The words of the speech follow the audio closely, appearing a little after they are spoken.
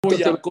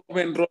Jacob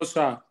Ben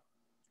Rosa,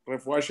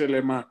 Refuah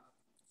Shelema.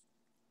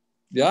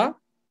 ¿Ya?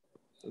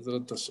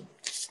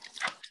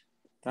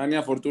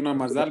 Tania Fortuna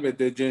Mazal,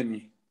 Bete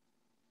Jenny.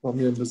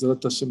 También,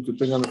 Bezrat Hashem, que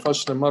tengan Refuah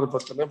Shelema,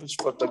 Batanefesh,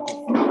 Pataki.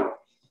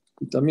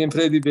 Y también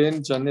Freddy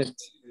Ben Janet.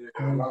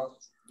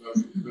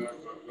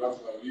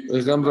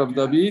 El Gam Rav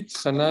David,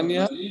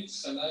 Hanania.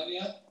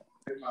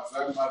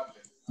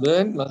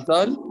 Ben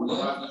Natal.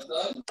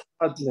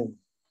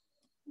 Atlen.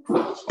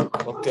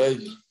 Ok.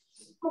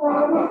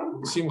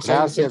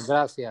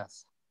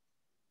 Gracias.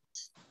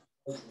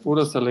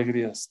 Puras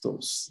alegrías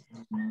todos.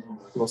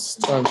 Los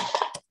están.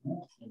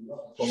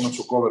 Pongan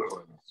su cover.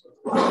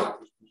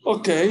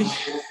 Ok.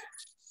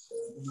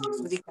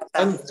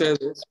 Están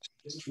ustedes.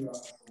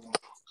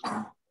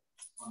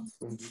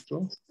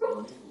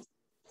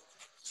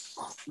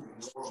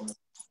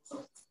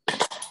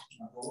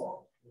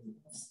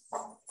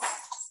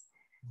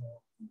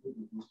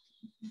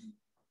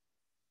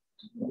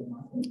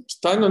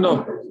 ¿Están o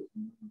no?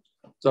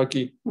 Está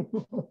aquí.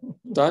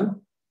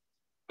 ¿Están?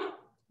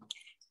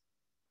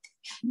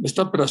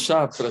 Esta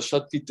Prashat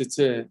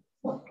Kitetse,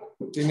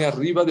 tiene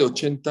arriba de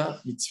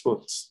 80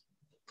 mitzvot.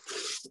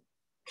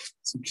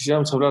 Si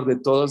quisiéramos hablar de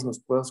todas, nos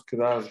podemos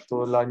quedar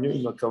todo el año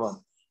y no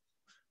acabamos.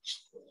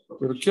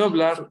 Pero quiero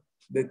hablar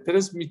de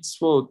 3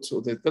 mitzvot,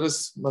 o de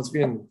 3, más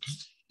bien,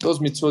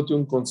 2 mitzvot y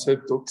un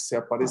concepto que se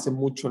aparece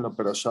mucho en la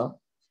Parashá,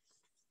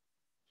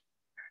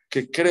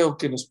 que creo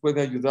que nos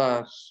puede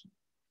ayudar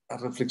a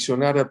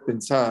reflexionar, a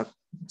pensar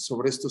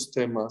sobre estos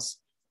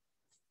temas.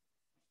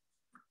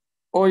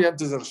 Hoy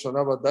antes de Rosh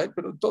Hashanah Wadai,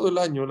 pero todo el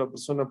año la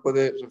persona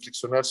puede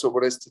reflexionar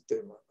sobre este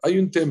tema. Hay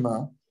un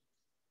tema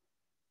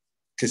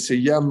que se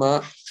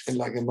llama en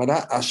la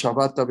Gemara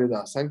Ashavat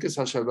Avedah. ¿Saben qué es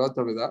Ashavat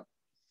Avedah?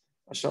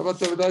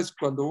 Ashavat Avedah es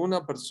cuando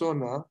una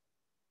persona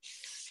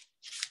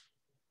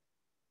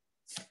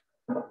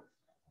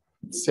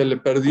se le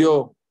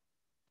perdió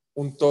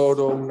un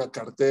toro, una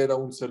cartera,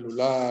 un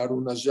celular,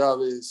 unas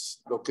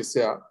llaves, lo que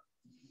sea.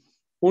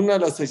 Una de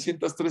las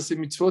 613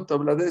 mitzvot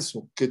habla de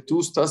eso, que tú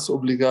estás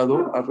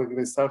obligado a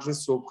regresarle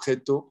su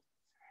objeto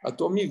a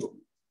tu amigo.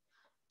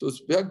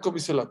 Entonces, vean cómo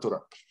dice la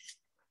Torah.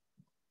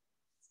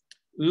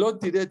 Lo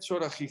tiré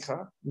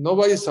chorajija, no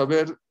vayas a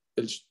ver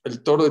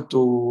el toro de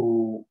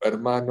tu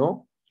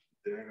hermano,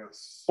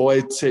 o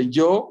el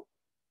selló,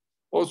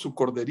 o su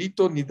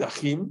corderito, ni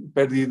dajim,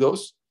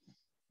 perdidos,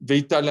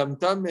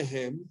 veitalamtam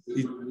mehem,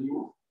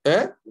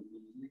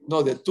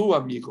 no, de tu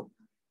amigo.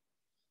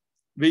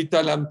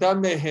 Veitalamtam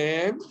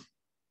mehem,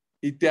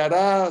 y te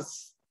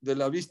harás de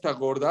la vista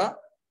gorda.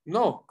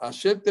 No,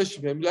 Hashem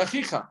teshvem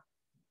lajija.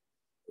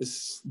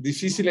 Es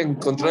difícil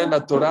encontrar en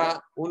la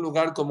Torah un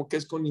lugar como que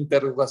es con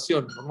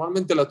interrogación.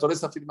 Normalmente la Torah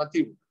es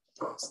afirmativa.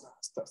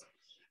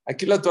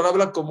 Aquí la Torah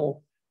habla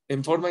como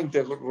en forma de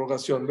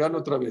interrogación. Vean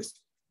otra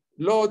vez.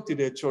 Lo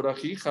tiré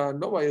chorajija,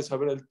 no vayas a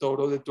ver el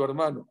toro de tu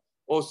hermano.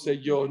 O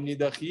selló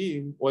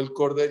nidajim, o el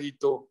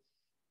corderito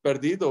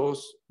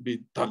perdidos.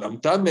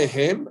 Vitalamtam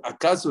mehem,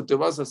 ¿acaso te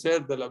vas a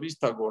hacer de la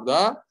vista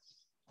gorda?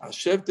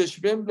 Hashem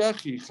teshvem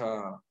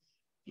lajija.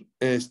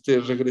 Le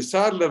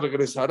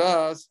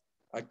regresarás.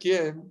 ¿A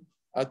quién?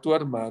 A tu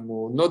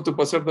hermano. No te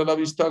pasar de la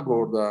vista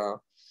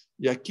gorda.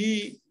 Y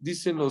aquí,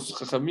 dicen los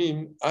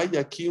jajamim, hay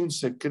aquí un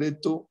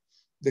secreto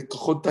de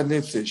Kojota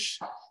Nefesh,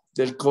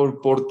 del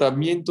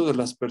comportamiento de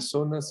las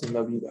personas en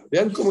la vida.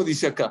 Vean cómo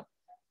dice acá.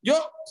 Yo,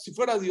 si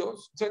fuera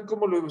Dios, ¿saben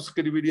cómo lo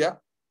escribiría?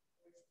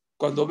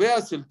 Cuando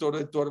veas el toro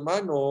de tu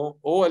hermano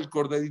o el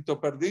corderito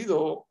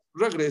perdido,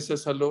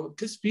 regresas a lo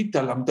que es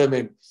Vitalam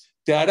Temen.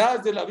 ¿Te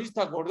harás de la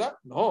vista gorda?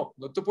 No,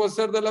 no te puedes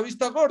hacer de la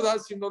vista gorda,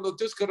 sino lo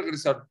tienes que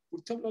regresar.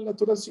 ¿Por qué habla la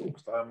Torah así?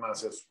 Está de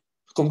más eso.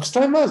 Como que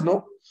está de más,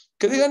 ¿no?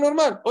 Que diga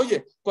normal.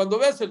 Oye, cuando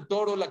veas el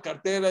toro, la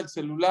cartera, el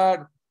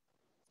celular,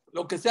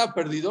 lo que sea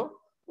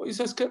perdido, oye,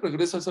 ¿sabes qué?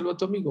 Regrésaselo a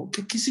tu amigo.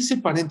 ¿Qué es ese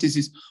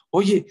paréntesis?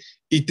 Oye,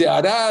 ¿y te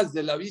harás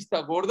de la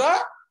vista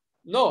gorda?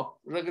 No,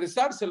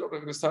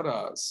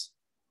 regresarás.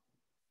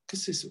 ¿Qué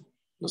es eso?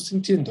 No se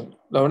entiendo.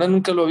 La verdad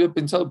nunca lo había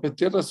pensado, pero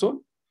tienes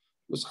razón.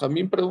 Los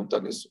jamín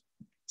preguntan eso.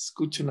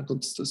 Escuchen la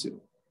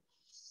contestación.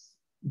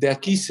 De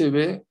aquí se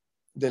ve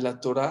de la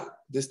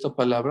Torah, de esta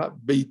palabra,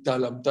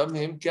 Beitalam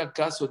Tamem, que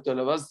acaso te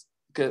vas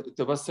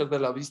a hacer de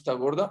la vista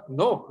gorda.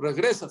 No,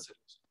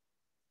 regrésaselos.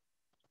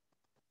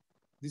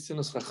 Dicen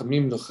los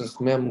Jajamim, los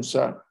Jajmea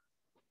Musar.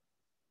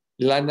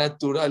 La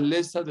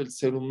naturaleza del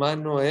ser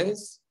humano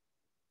es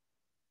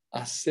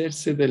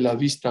hacerse de la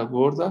vista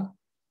gorda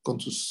con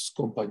sus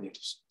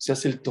compañeros. Se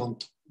hace el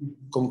tonto,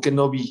 como que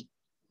no vi.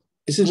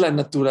 Esa es la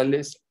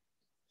naturaleza.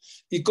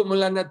 Y como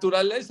la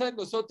naturaleza de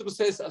nosotros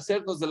es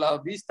hacernos de la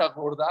vista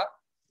gorda,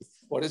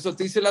 por eso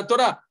te dice la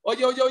Torah,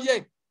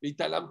 oye,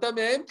 Vitalam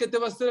Tamem, ¿qué te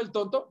vas a hacer el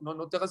tonto?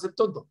 No te hagas el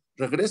tonto,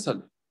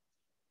 regrésale.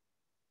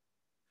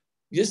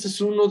 Y ese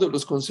es uno de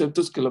los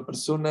conceptos que la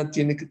persona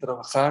tiene que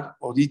trabajar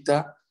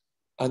ahorita,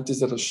 antes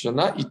de Rosh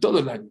Hashanah y todo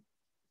el año.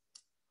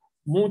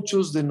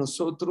 Muchos de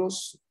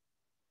nosotros,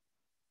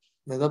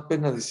 me da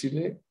pena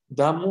decirle,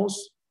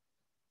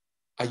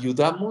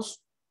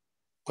 ayudamos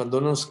cuando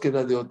no nos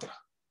queda de otra.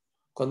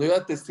 Cuando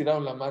ya te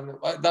estiraron la mano,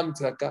 dame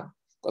acá,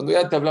 cuando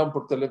ya te hablaron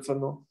por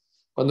teléfono,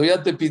 cuando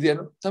ya te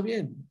pidieron, está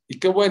bien. Y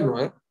qué bueno,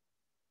 ¿eh?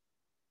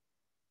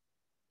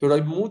 Pero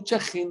hay mucha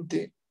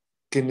gente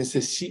que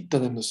necesita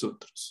de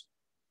nosotros.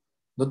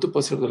 No te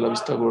puedes hacer de la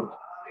vista gorda.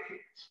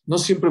 No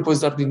siempre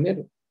puedes dar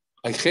dinero.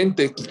 Hay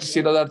gente que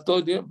quisiera dar todo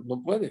el dinero,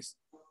 no puedes.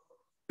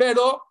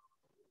 Pero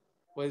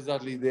puedes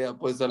darle idea,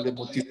 puedes darle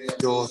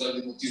motivación.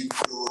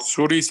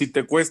 Suri, si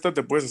te cuesta,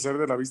 ¿te puedes hacer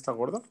de la vista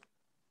gorda?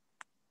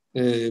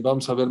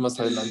 Vamos a ver más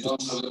adelante.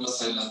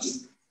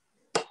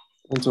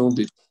 Un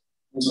segundito.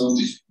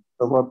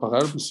 Lo voy a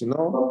apagar, pues si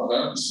no.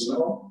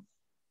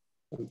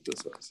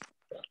 Entonces,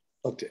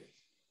 ok.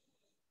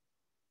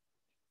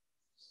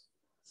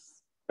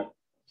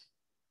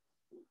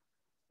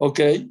 Ok.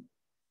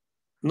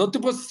 No te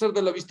puedes hacer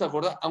de la vista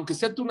gorda, aunque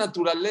sea tu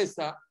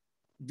naturaleza,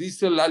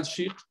 dice el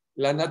Al-Sheikh,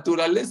 la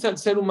naturaleza del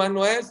ser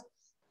humano es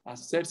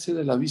hacerse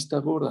de la vista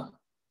gorda.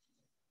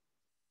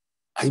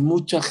 Hay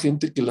mucha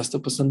gente que la está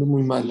pasando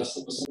muy mal.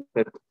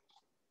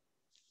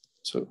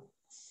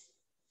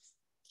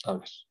 A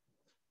ver.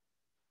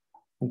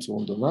 Un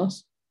segundo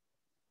más.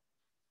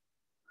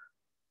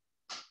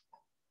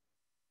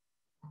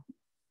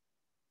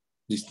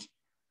 Listo.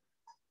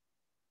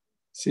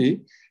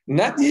 ¿Sí?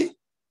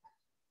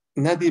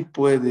 Nadie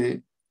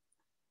puede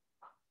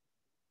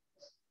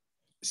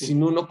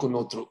sin uno con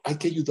otro. Hay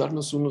que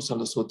ayudarnos unos a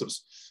los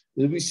otros.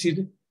 Les voy a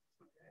decir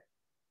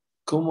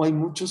cómo hay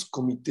muchos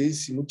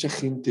comités y mucha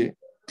gente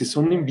que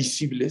son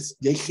invisibles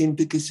y hay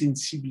gente que es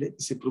sensible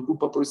y se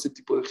preocupa por ese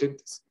tipo de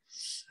gentes.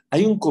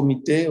 Hay un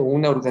comité o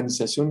una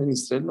organización en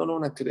Israel, no lo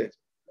van a creer.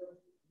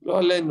 Lo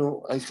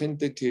aleno, hay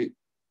gente que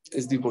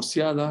es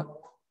divorciada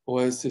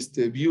o es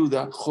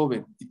viuda,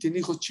 joven, y tiene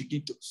hijos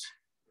chiquitos.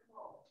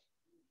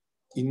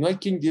 Y no hay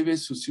quien lleve a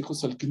sus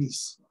hijos al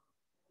Knis.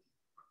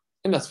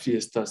 En las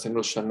fiestas, en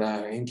los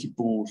Shana, en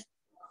Kippur.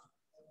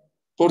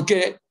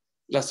 Porque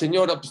la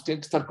señora pues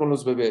tiene que estar con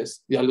los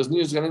bebés y a los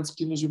niños grandes,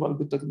 ¿quién los lleva al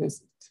Bet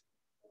Knesset?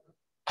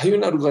 Hay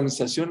una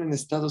organización en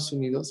Estados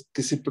Unidos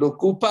que se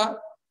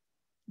preocupa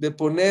de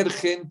poner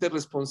gente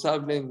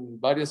responsable en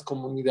varias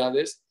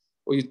comunidades.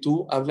 Oye,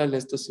 tú háblale a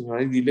esta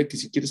señora y dile que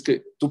si quieres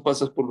que tú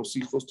pasas por los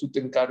hijos, tú te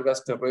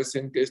encargas, te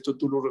recen, que esto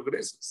tú lo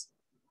regresas.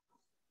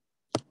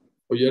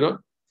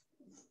 ¿Oyeron?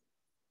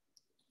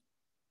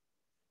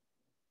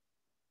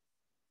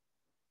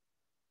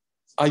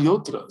 Hay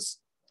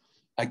otras.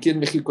 Aquí en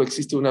México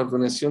existe una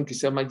organización que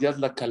se llama Yad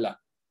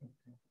Lakala.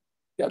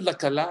 Yad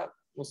Lakala,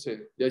 no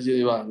sé, ya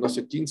lleva,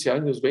 15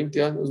 años,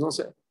 20 años, no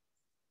sé.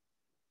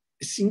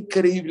 Es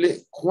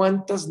increíble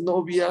cuántas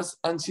novias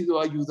han sido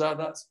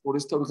ayudadas por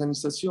esta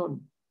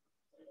organización.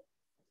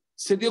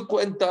 Se dio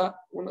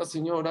cuenta una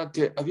señora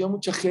que había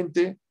mucha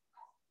gente,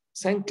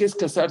 ¿saben qué es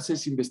casarse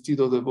sin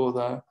vestido de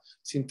boda,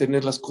 sin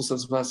tener las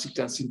cosas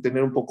básicas, sin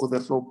tener un poco de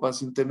ropa,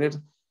 sin tener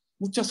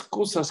muchas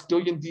cosas que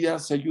hoy en día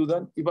se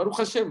ayudan? Y Baruch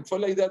Hashem, fue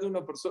la idea de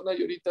una persona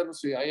y ahorita, no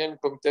sé, hay en el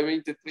comité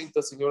 20,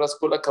 30 señoras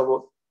con la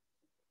cabot.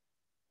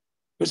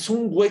 Pero es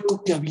un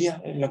hueco que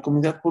había en la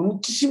comunidad por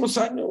muchísimos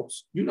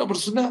años. Y una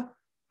persona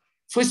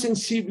fue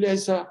sensible a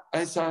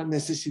esa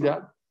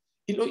necesidad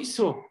y lo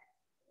hizo.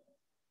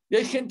 Y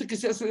hay gente que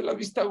se hace de la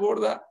vista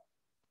gorda.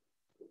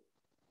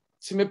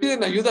 Si me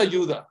piden ayuda,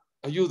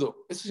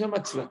 ayudo. Eso se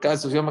llama tzedakah,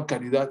 eso se llama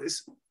caridad.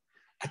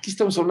 Aquí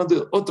estamos hablando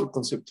de otro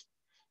concepto.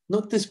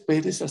 No te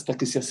esperes hasta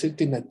que se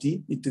acerquen a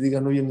ti y te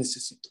digan, oye,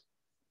 necesito.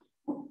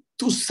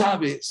 Tú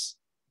sabes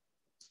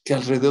que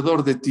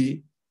alrededor de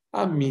ti,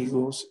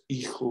 amigos,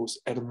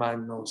 hijos,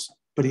 hermanos,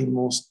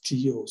 primos,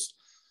 tíos,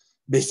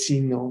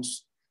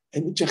 vecinos,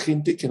 hay mucha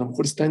gente que a lo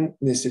mejor está en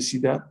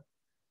necesidad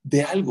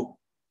de algo.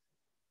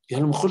 Y a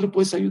lo mejor le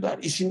puedes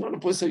ayudar. Y si no le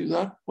puedes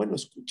ayudar, bueno,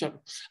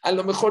 escúchalo. A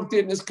lo mejor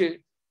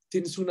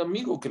tienes un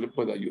amigo que le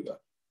puede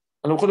ayudar.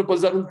 A lo mejor le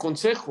puedes dar un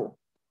consejo.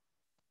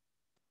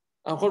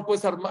 A lo mejor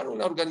puedes armar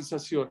una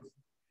organización.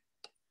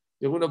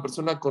 Llegó una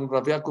persona con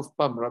Rav Yaakov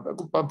Pam. Rav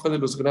Yaakov Pam fue de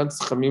los grandes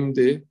jamim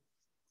de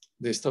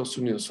Estados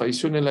Unidos.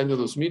 Falleció en el año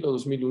 2000 o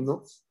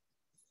 2001.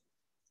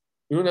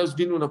 Y una vez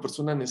vino una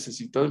persona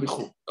necesitada y le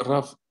dijo,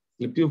 Rav,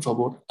 le pido un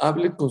favor,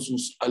 hable con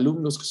sus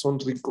alumnos que son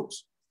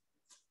ricos.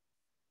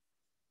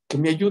 Que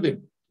me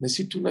ayuden.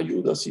 Necesito una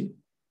ayuda así.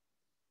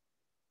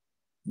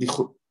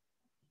 Dijo,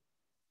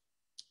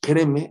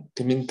 créeme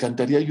que me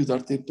encantaría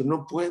ayudarte, pero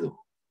no puedo.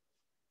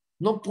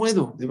 No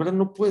puedo, de verdad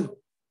no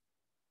puedo.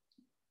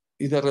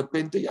 Y de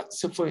repente ya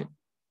se fue.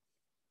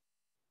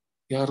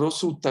 Y agarró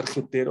su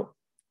tarjetero.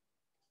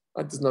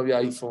 Antes no había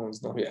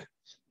iPhones, no había.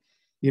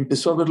 Y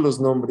empezó a ver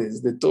los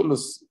nombres de todos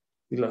los...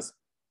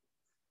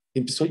 Y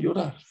empezó a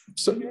llorar.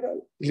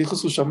 Y le dijo a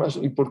su shamash,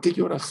 ¿y por qué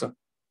lloras?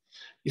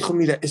 Dijo,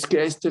 mira, es que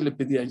a este le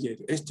pedí ayer,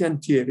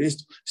 antier,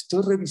 esto.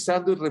 Estoy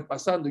revisando y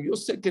repasando. Yo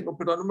sé que no,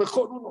 pero a lo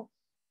mejor uno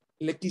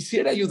le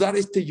quisiera ayudar a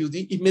este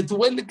yudí y me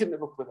duele que no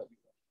lo pueda ayudar.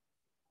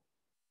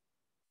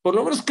 Por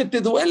lo menos que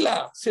te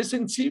duela, sé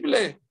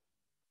sensible.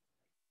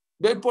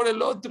 Ve por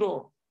el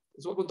otro.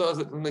 Les voy a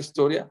contar una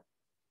historia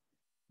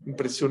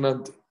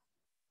impresionante.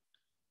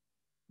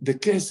 ¿De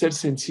qué es ser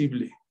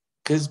sensible?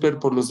 ¿Qué es ver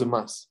por los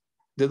demás?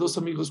 De dos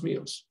amigos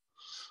míos.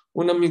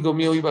 Un amigo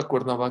mío iba a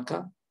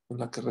Cuernavaca en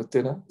la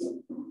carretera,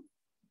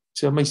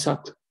 se llama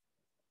Isaac.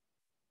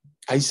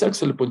 A Isaac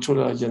se le ponchó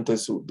la llanta,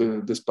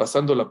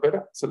 despasando la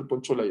pera, se le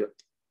ponchó la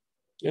llanta.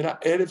 Era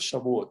Erev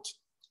Shavuot.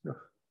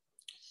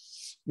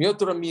 Mi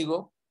otro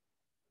amigo,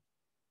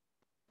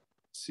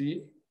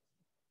 sí,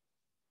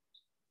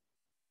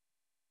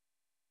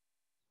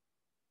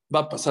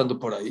 va pasando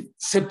por ahí,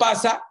 se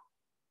pasa,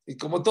 y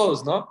como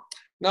todos, ¿no?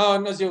 No,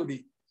 no es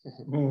Yehudi.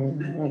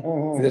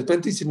 Y de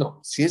repente dice, no,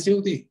 si es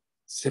Yehudi,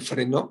 se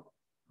frenó,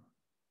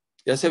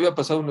 ya se había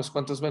pasado unos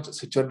cuantos metros,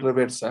 se echó en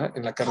reversa,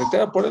 en la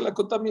carretera por el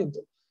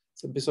acotamiento,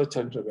 se empezó a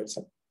echar en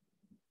reversa.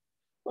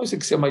 No sé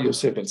que se llama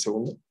Yosef, el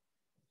segundo.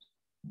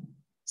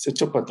 Se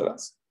echó para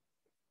atrás.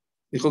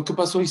 Dijo, ¿qué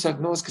pasó, Isaac?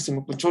 No, es que se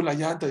me ponchó la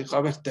llanta. Dijo,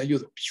 a ver, te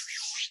ayudo.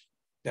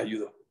 Te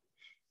ayudo.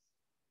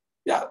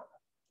 Ya,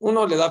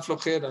 uno le da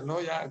flojera,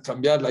 ¿no? Ya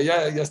cambiarla,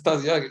 ya está,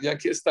 ya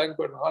aquí está en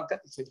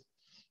Cuernavaca.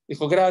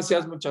 Dijo,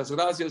 gracias, muchas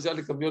gracias. Ya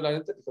le cambió la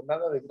llanta. Dijo,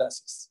 nada de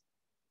gracias.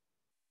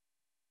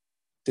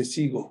 Te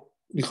sigo.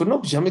 Dijo, no,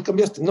 pues ya me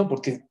cambiaste. No,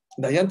 porque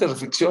la llanta de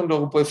reflexión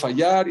luego puede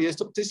fallar y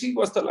esto. Te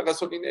sigo hasta la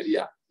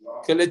gasolinería.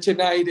 Que le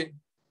echen aire.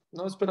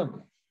 No,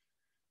 espérame.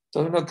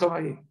 Todavía no acaba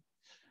ahí.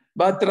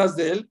 Va atrás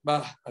de él,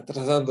 va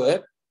atrasando de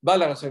él, va a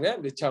la gasolinera,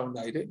 le echa un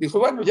aire. Dijo,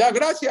 bueno, ya,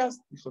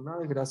 gracias. Dijo,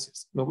 nada,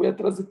 gracias. Me voy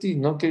atrás de ti,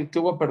 ¿no? ¿Qué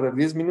voy a perder?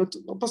 10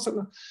 minutos. No pasa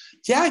nada.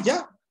 Ya.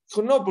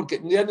 Dijo, no,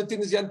 porque ya no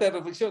tienes llanta de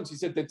reflexión. Si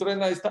se te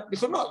truena esta.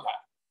 Dijo, no,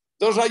 ya.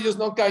 2 rayos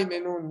no caen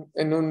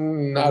en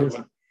un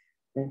árbol.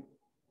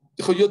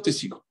 Dijo, yo te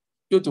sigo.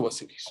 Yo te voy a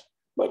seguir.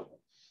 Bueno,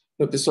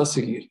 lo empezó a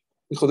seguir.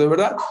 Dijo, ¿de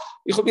verdad?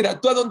 Dijo, mira,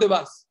 ¿tú a dónde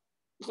vas?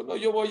 Dijo, no,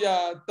 yo voy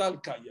a tal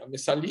calle, a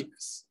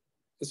Mesalinas.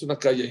 Es una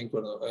calle en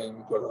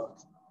Cuernavaca.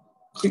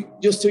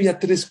 Yo estoy a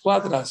 3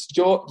 cuadras.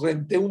 Yo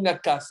renté una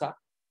casa,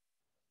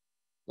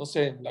 no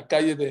sé, en la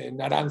calle de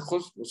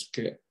Naranjos, no sé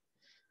qué.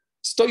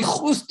 Estoy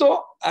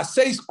justo a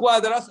 6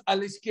 cuadras a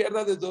la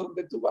izquierda de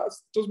donde tú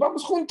vas. Entonces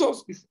vamos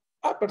juntos. Dijo,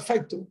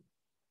 perfecto.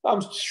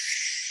 Vamos.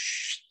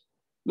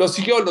 Lo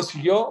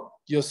siguió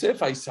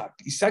Yosef a Isaac.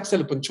 Isaac se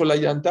le ponchó la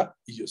llanta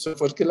y Yosef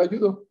fue el que le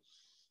ayudó.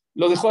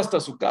 Lo dejó hasta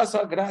su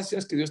casa.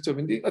 Gracias, que Dios te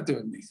bendiga, te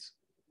bendiga.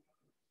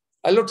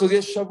 Al otro día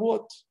es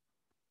Shavuot.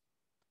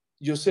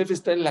 Yosef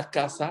está en la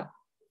casa,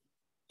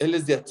 él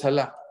es de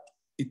Atzalá,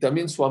 y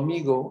también su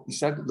amigo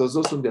Isaac, los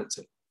dos son de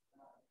Atzalá.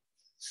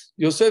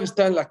 Yosef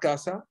está en la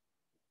casa,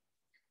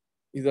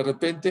 y de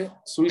repente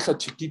su hija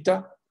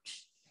chiquita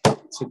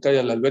se cae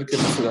al alberca y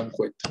no se dan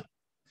cuenta.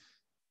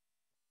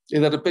 Y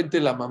de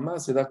repente la mamá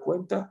se da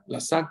cuenta, la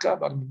saca,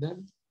 va a mirar,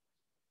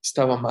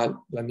 estaba mal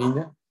la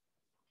niña.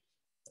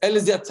 Él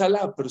es de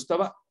Atzalá, pero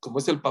estaba, como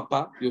es el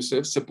papá,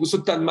 Yosef, se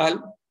puso tan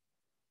mal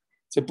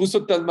que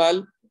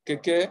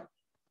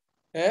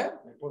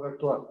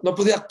no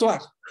podía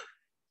actuar.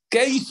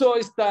 ¿Qué hizo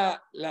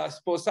la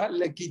esposa?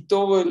 Le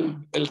quitó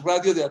el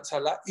radio de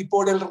Atzalá y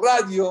por el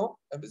radio,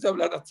 en vez de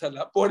hablar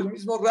Atzalá, por el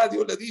mismo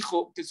radio le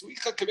dijo que su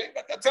hija que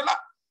venga de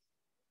Atzalá.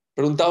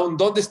 Preguntaron,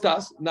 ¿dónde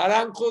estás?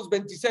 Naranjos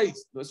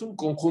 26. No es un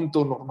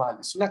conjunto normal,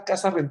 es una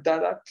casa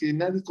rentada que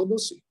nadie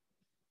conoce.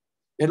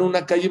 Era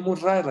una calle muy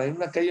rara, era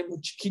una calle muy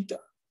chiquita.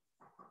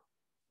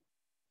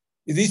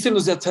 Y dicen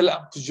los de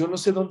Atzalá, pues yo no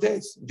sé dónde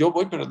es. Yo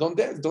voy, pero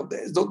 ¿dónde es?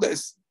 ¿Dónde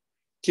es?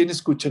 ¿Quién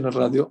escucha en el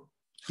radio?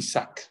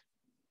 Isaac.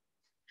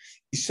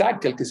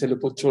 Isaac, el que se le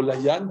ponchó la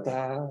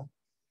llanta,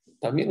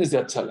 también es de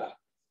Atzalá.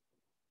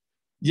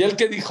 Y el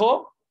que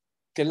dijo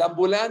que la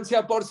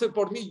ambulancia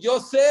por mí, yo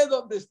sé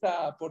dónde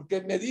está,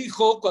 porque me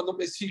dijo, cuando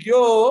me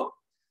siguió,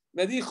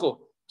 me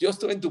dijo, yo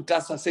estoy en tu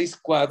casa 6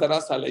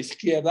 cuadras a la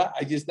izquierda,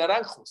 allí es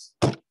Naranjos.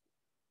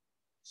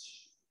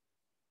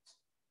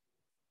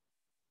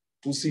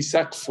 Pues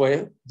Isaac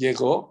fue,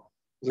 llegó,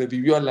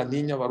 revivió a la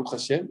niña Baruch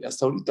Hashem, y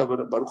hasta ahorita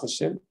Baruch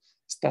Hashem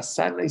está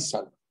sana y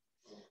salva.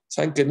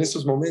 Saben que en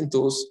esos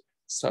momentos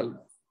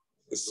son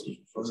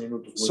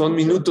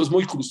minutos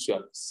muy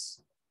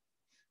cruciales.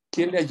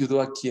 ¿Quién le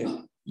ayudó a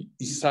quién?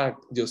 Isaac,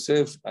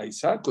 Yosef a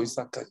Isaac o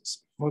Isaac a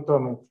Yosef.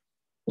 Mutuamente.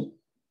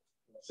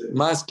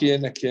 ¿Más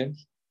quién a quién?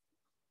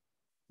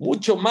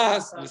 Mucho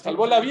más. Le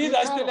salvó la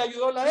vida. Este le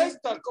ayudó a la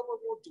esta. ¿Cómo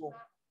mutuo?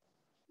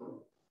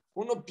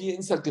 Uno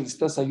piensa que le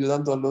estás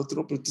ayudando al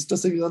otro, pero te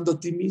estás ayudando a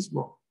ti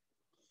mismo.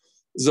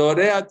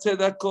 Zorea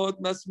tzedakot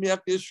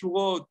masmiach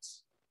yeshuot.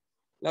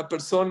 La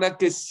persona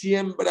que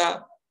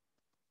siembra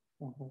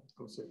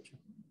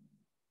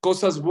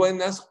cosas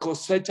buenas,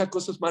 cosecha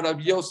cosas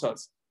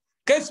maravillosas.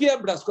 ¿Qué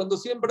siembras cuando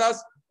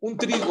siembras un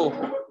trigo?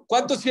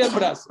 ¿Cuánto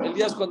siembras?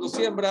 Elías, cuando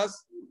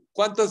siembras,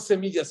 ¿cuántas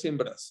semillas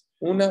siembras?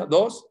 1,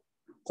 2,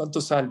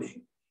 ¿cuánto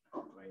sale?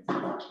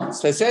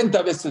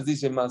 60 veces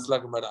dice más la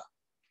Gemara.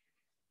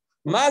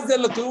 Más de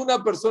lo que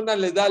una persona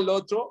le da al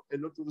otro,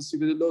 el otro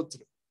recibe del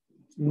otro.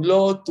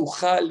 Lo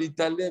tujal y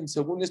talem,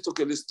 según esto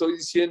que le estoy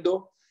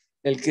diciendo,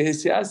 el que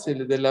se hace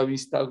de la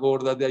vista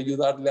gorda de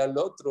ayudarle al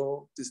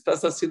otro, te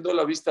estás haciendo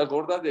la vista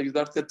gorda de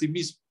ayudarte a ti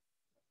mismo.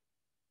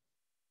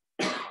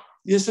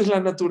 Y esa es la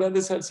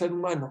naturaleza del ser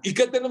humano. ¿Y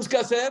qué tenemos que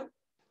hacer?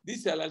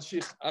 Dice el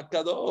Al-Shich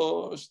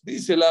HaKadosh,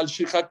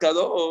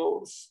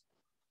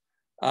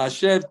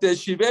 Asher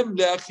teshivem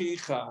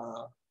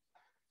leachija.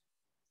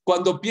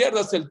 Cuando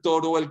pierdas el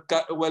toro o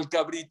el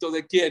cabrito,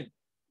 ¿de quién?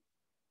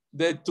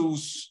 De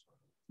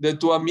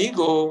tu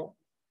amigo.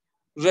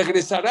 Le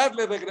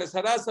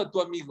regresarás a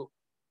tu amigo.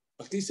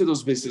 Aquí dice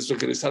 2 veces,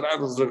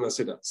 regresarás.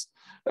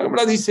 La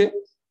verdad dice,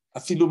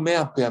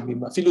 afilumea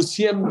peamima, afilu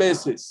 100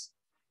 veces.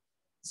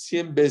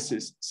 100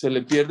 veces se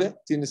le pierde,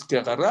 tienes que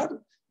agarrar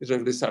y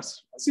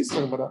regresarse. Así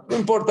es, ¿verdad? No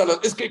importa,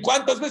 es que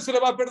 ¿cuántas veces se le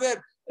va a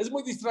perder? Es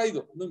muy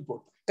distraído, no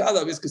importa.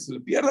 Cada vez que se le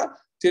pierda,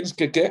 tienes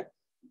que, ¿qué?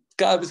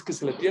 Cada vez que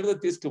se le pierde,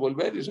 tienes que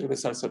volver y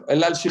regresarse.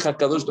 El Al-Shih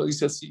HaKadosh lo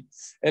dice así.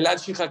 El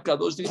Al-Shih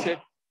HaKadosh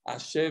dice,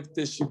 Ashev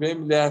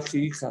teshivem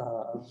leachija.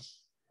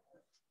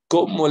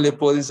 ¿Cómo le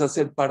puedes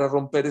hacer para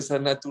romper esa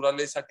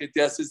naturaleza que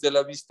te haces de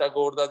la vista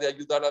gorda, de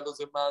ayudar a los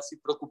demás y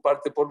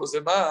preocuparte por los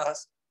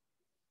demás?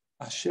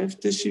 Ashev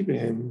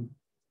teshivem.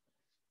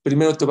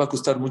 Primero te va a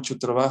costar mucho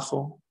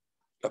trabajo,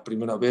 la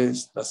primera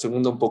vez, la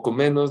segunda un poco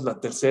menos, la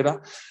tercera,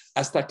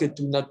 hasta que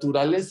tu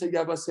naturaleza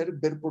ya va a ser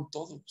ver por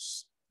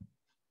todos.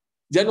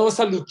 Ya no vas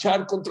a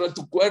luchar contra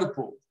tu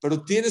cuerpo,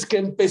 pero tienes que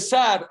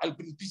empezar al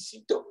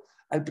principio.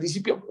 Al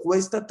principio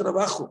cuesta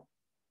trabajo,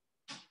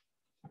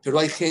 pero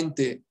hay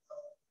gente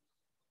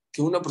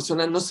que una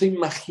persona no se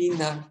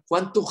imagina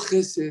cuánto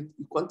gesed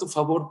y cuánto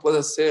favor puede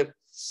hacer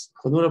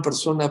cuando una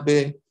persona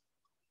ve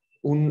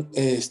un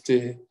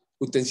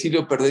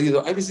utensilio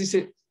perdido. A veces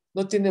dice,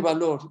 no tiene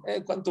valor.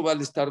 ¿Cuánto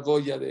vale esta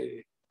argolla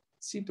de...?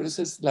 Sí, pero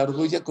esa es la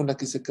argolla con la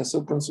que se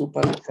casó con su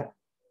pareja.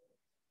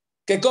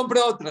 Que compre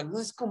otra. No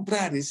es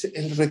comprar, es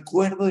el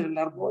recuerdo de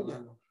la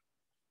argolla.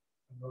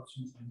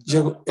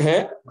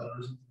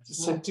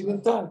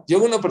 Sentimental.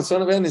 Llegó una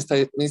persona, vean esta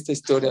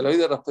historia, la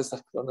vida de Rafael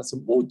Sacrón hace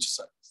muchos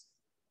años.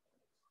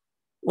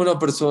 Una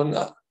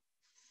persona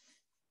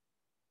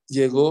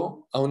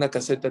llegó a una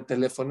caseta de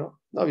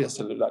teléfono, no había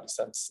celulares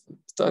antes,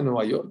 estaba en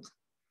Nueva York.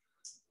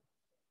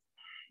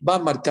 Va a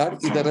marcar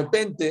y de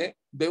repente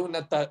ve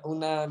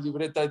una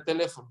libreta de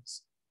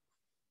teléfonos.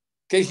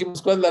 ¿Qué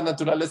dijimos? ¿Cuál es la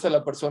naturaleza de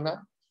la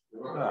persona?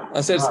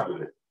 Hacerse.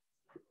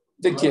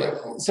 ¿De quién?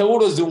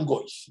 Seguro es de un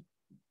goy.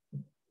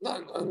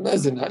 No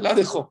es de nada, la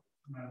dejó.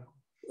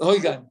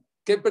 Oigan,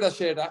 ¿qué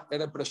perashá era?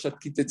 Era Perashat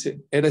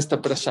Kitetze, era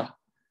esta perashá.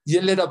 Y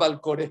él era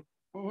Balcore,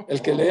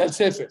 el que lee el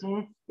Sefer.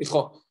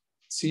 Dijo,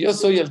 si yo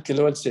soy el que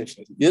lee el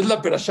Sefer, y es la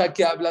perashá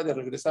que habla de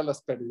regresar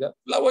las pérdidas,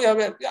 la voy a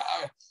ver, ya,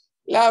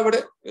 la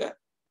abre, ya.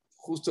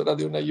 Justo era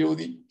de una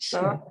Yehudi.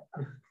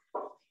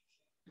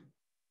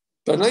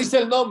 Pero no dice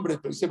el nombre,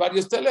 pero dice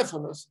varios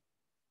teléfonos.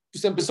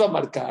 Pues empezó a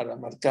marcar,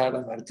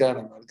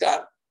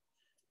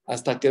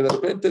 hasta que de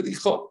repente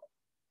dijo,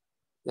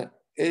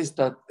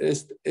 esta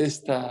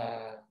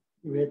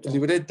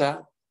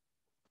libreta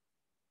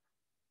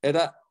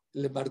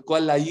le marcó a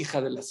la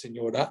hija de la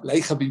señora. La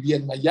hija vivía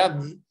en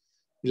Miami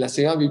y la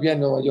señora vivía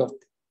en Nueva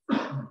York.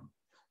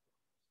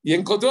 Y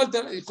encontró el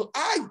teléfono y dijo,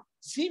 ¡ay!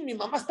 Sí, mi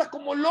mamá está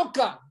como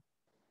loca.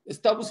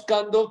 Está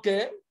buscando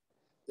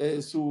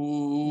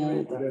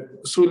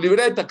su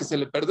libreta que se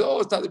le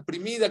perdió, está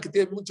deprimida, que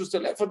tiene muchos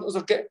teléfonos,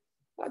 ¿o qué?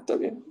 Está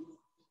bien.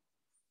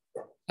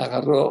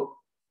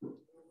 Agarró.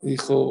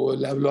 Dijo,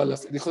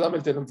 dijo, dame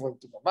el teléfono de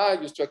tu mamá,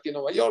 yo estoy aquí en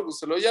Nueva York,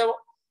 se lo llevo.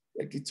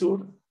 Y el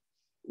Kitsur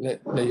le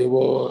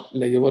llevó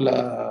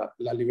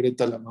la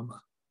libreta a la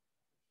mamá.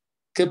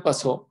 ¿Qué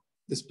pasó?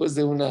 Después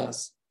de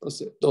unas, no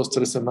sé,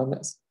 2-3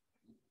 semanas,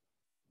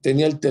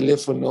 tenía el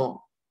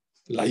teléfono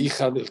la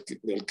hija del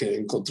que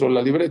encontró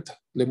la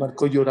libreta. Le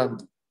marcó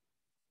llorando.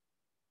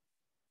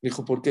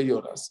 Dijo, ¿por qué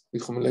lloras?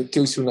 Dijo, que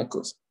hice una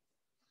cosa.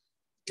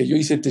 Que yo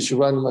hice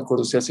Teshuvah, no me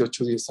acuerdo si hace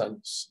 8 o 10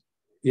 años.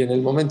 Y en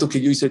el momento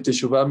que yo hice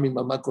Teshuvah, mi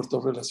mamá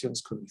cortó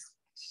relaciones conmigo.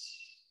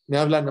 Me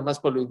habla nada más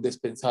por lo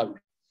indispensable.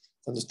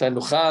 Cuando está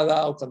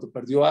enojada, o cuando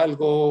perdió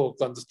algo, o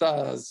cuando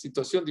está en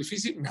situación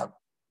difícil, me habla.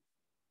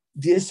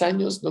 10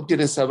 años no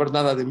quiere saber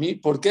nada de mí.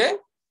 ¿Por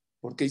qué?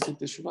 Porque hice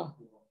Teshuvah.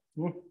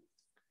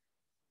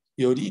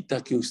 Y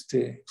ahorita que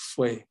usted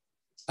fue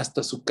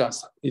hasta su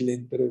casa y le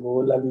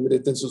entregó la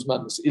libreta en sus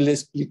manos y le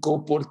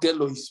explicó por qué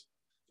lo hizo.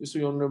 Yo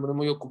soy un hombre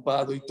muy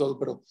ocupado y todo,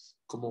 pero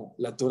como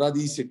la Torah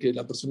dice que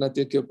la persona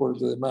tiene que ir por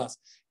los demás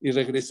y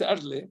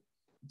regresarle,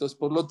 entonces,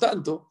 por lo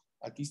tanto,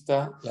 aquí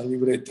está la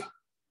libreta.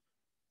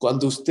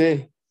 Cuando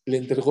usted le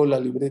entregó la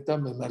libreta,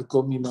 me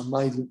marcó mi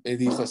mamá y me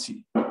dijo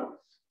así,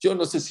 yo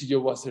no sé si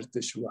yo voy a hacer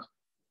Teshuvah,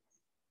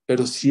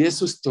 pero si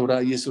eso es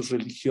Torah y eso es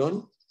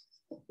religión,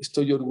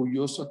 estoy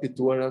orgulloso que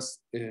tú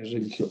eras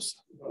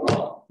religiosa.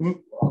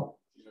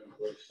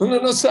 Uno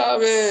no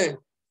sabe.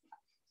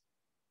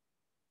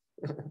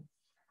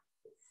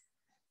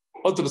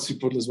 Otro sí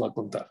pues les voy a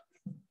contar.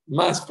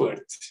 Más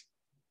fuerte.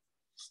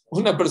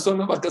 Una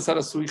persona va a casar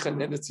a su hija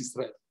en Eretz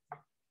Israel.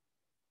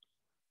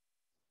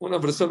 Una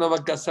persona va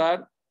a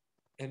casar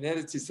en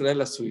Eretz Israel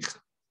a su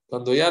hija.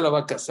 Cuando ya la va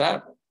a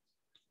casar,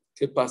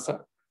 ¿qué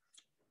pasa?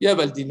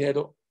 Lleva el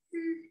dinero.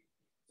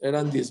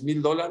 Eran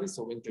 $10,000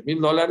 o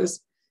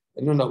 $20,000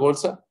 en una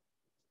bolsa.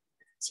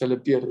 Se le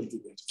pierde el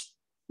dinero.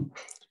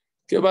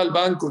 Que va al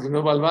banco, que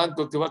no va al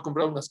banco, que va a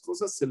comprar unas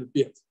cosas, se le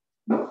pierde.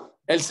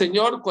 El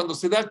señor, cuando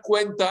se da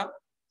cuenta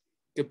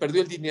que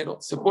perdió el dinero,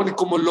 se pone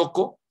como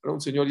loco, era un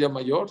señor ya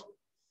mayor,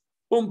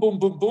 pum, pum,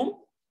 pum,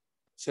 pum,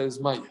 se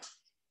desmaya.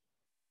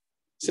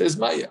 Se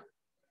desmaya.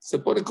 Se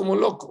pone como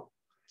loco.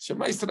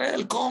 Shema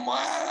Israel, ¿cómo?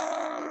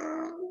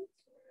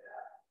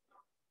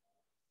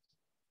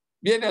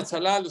 Viene a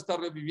Tzalá, lo está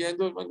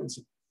reviviendo.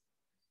 Imagínense.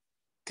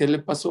 ¿Qué le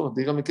pasó?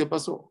 Dígame qué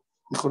pasó.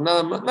 Dijo,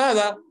 nada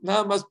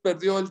más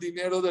perdió el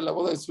dinero de la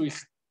boda de su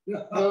hija.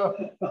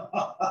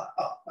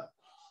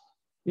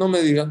 No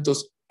me digan.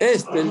 Entonces,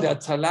 el de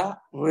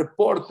Atzalá,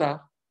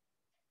 reporta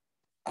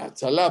a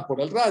Atzalá por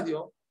el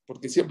radio,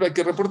 porque siempre hay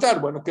que reportar.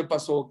 Bueno, ¿qué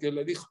pasó? ¿Qué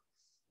le dijo?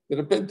 De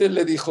repente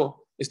le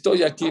dijo,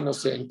 estoy aquí, no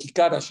sé, en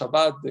Kikara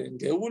Shabbat, en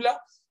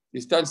Geula, y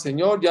está el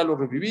Señor, ya lo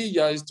reviví,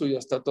 ya esto ya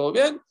está todo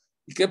bien.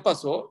 ¿Y qué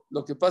pasó?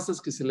 Lo que pasa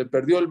es que se le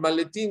perdió el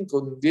maletín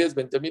con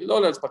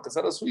 $10,000-$20,000 para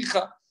casar a su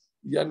hija,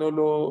 y ya no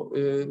lo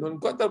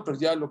encuentran, pero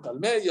ya lo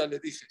calmé, ya le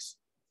dije.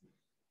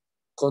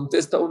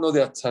 Contesta uno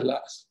de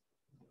Atzalá.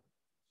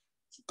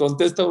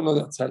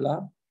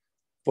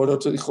 Por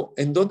otro dijo,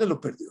 ¿en dónde lo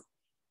perdió?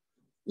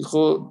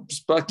 Dijo,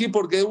 pues por aquí,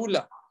 por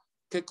Geula.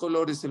 ¿Qué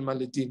color es el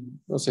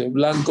maletín? No sé,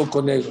 blanco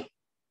con negro.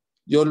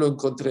 Yo lo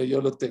encontré,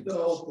 yo lo tengo.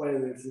 No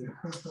puede ser.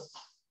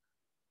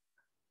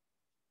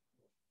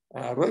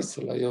 Agarró y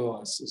se la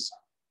llevó a Susa.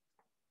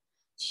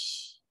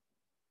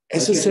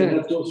 Eso es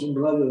un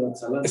radio de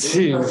ensalada.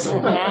 Sí.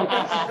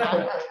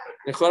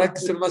 Mejor hay que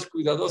ser más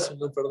cuidadoso y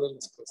no perder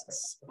las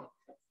cosas.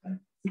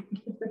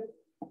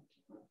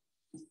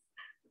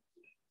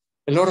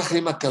 El Or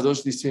HaChaim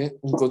HaKadosh dice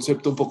un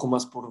concepto un poco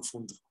más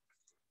profundo.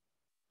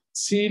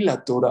 Si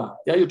la Torah,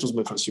 y hay otros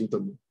mefarshim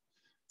también,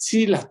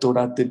 si la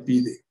Torah te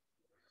pide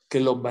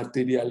que lo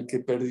material que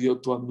perdió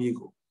tu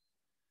amigo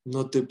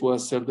no te puede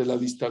hacer de la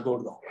vista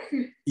gorda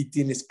y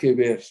tienes que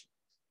ver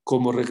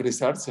cómo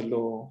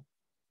regresárselo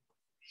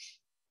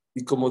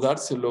y cómo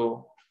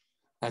dárselo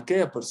a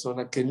aquella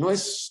persona que no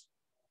es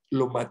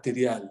lo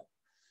material,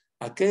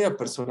 a aquella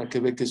persona que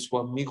ve que su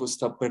amigo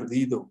está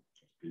perdido,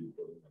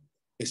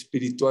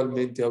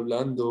 espiritualmente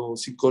hablando,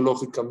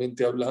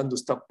 psicológicamente hablando,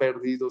 está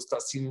perdido, está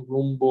sin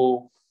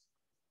rumbo.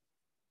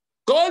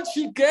 Con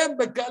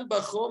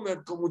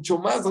mucho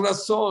más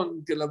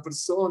razón que la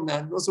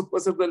persona no se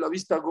puede hacer de la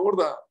vista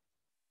gorda.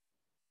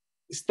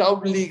 Está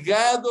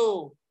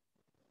obligado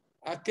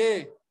 ¿a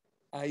qué?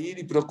 A ir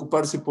y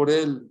preocuparse por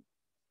él.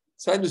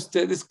 ¿Saben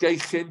ustedes que hay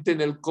gente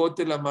en el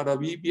Kotel la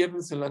Maraví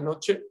viernes en la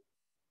noche?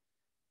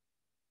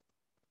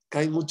 Que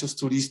hay muchos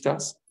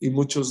turistas y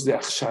muchos de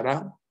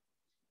Akshara,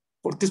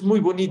 porque es muy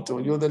bonito.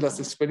 Yo de las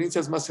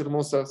experiencias más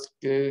hermosas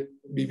que he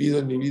vivido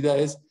en mi vida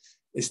es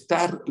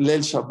estar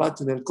Leil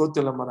Shabbat en el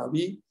Kotel la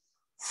Maraví.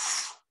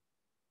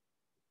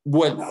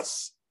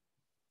 Vuelas,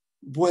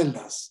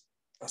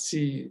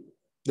 así,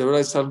 de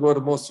verdad es algo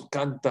hermoso.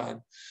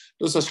 Cantan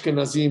los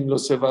Ashkenazim,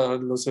 los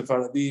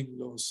Sefaradim,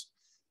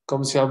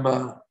 ¿cómo se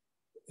llama?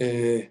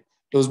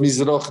 Los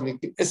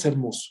Mizrochnik, es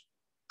hermoso.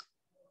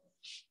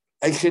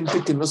 Hay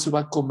gente que no se va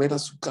a comer a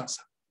su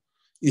casa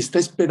y está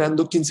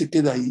esperando quién se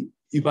queda ahí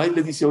y va y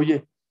le dice,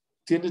 oye,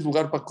 ¿tienes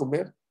lugar para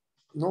comer?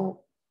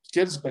 No,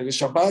 ¿quieres para el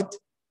Shabbat?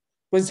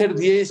 Pueden ser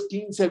 10,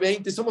 15,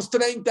 20, somos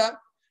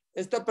 30.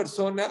 Esta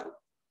persona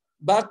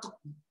va,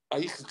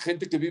 hay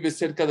gente que vive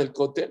cerca del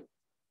Kotel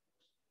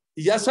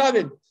y ya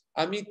saben,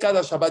 a mí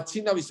cada Shabbat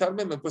sin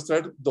avisarme me puedes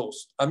traer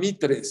 2, a mí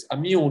 3, a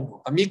mí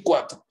 1, a mí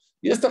 4.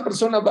 Y esta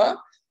persona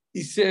va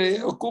y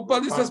se ocupa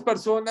de esas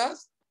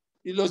personas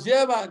y los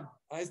llevan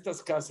a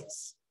estas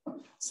casas.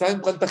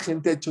 ¿Saben cuánta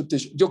gente ha hecho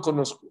teshuva? Yo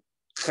conozco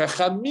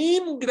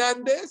jajamim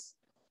grandes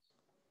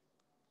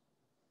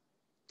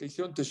que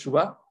hicieron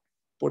teshuva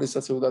por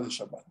esa ciudad de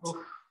Shabbat.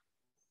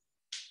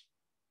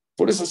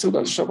 Por esa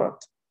ciudad de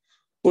Shabbat.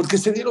 Porque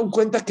se dieron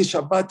cuenta que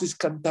Shabbat es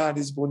cantar,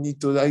 es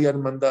bonito, hay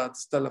hermandad,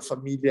 está la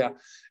familia,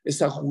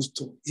 es a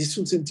gusto. Y es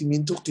un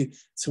sentimiento que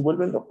se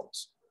vuelven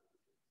locos.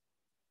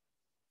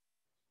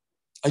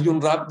 Hay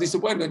un rap, dice,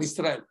 bueno, en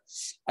Israel,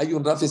 hay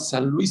un rap de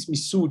San Luis,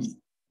 Missouri,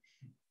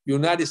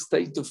 United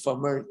States of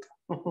America.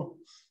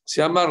 Se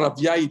llama Rav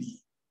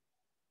Yairi.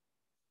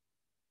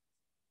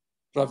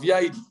 Rav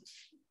Yairi.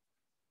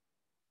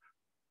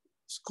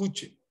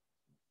 Escuchen.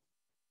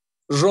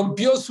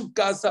 Rompió su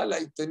casa,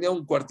 tenía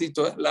un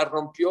cuartito, la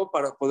rompió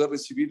para poder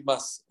recibir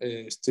más,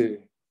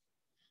 o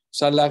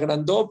sea, la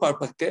agrandó ¿para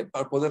qué?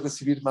 Para poder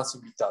recibir más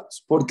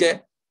invitados. ¿Por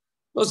qué?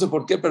 No sé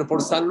por qué, pero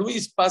por San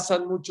Luis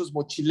pasan muchos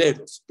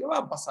mochileros. ¿Qué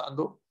van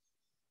pasando?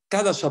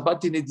 Cada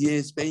Shabbat tiene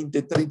 10,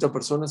 20, 30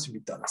 personas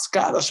invitadas.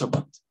 Cada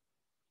Shabbat.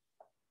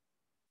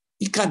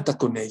 Y canta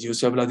con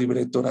ellos, y habla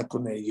de Torah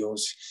con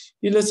ellos,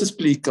 y les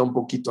explica un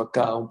poquito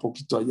acá, un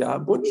poquito allá.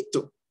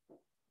 Bonito.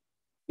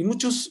 Y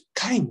muchos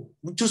caen,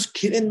 muchos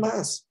quieren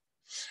más.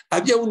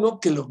 Había uno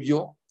que lo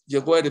vio,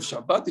 llegó a Erev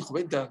Shabbat, dijo,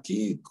 vente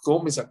aquí,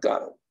 comes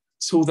acá,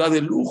 ciudad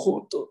de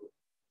lujo, todo.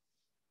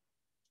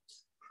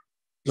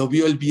 Lo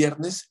vio el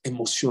viernes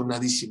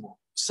emocionadísimo.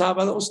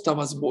 Sábado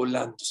estabas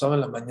volando, sábado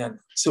en la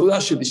mañana. Seudah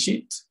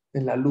Shelishit,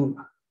 en la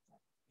luna.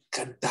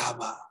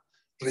 Cantaba,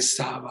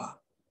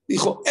 rezaba.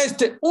 Dijo,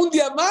 un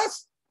día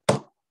más,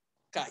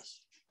 cae.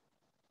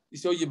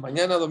 Dice, oye,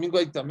 mañana domingo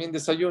hay también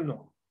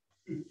desayuno.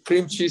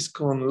 Cream cheese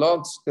con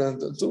logs.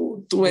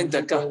 Tú vente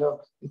acá.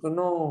 Dijo,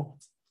 no,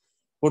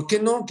 ¿Por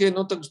qué no? ¿Que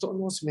no te gustó?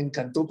 No, sí me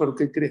encantó, pero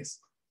 ¿qué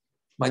crees?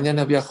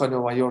 Mañana viajo a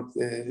Nueva York,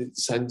 de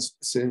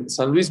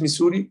San Luis,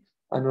 Missouri,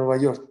 a Nueva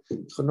York.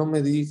 Dijo, no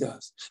me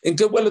digas. ¿En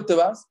qué vuelo te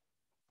vas?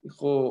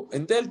 Dijo,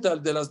 en Delta,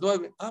 el de las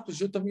 9. Ah, pues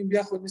yo también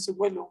viajo en ese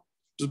vuelo.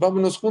 Pues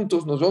vámonos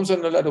juntos, nos vamos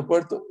en el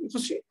aeropuerto. Dijo,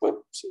 sí,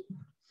 bueno, sí.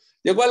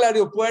 Llegó al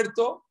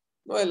aeropuerto,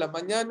 9 de la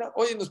mañana.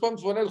 Oye, ¿nos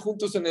podemos poner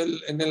juntos en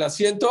el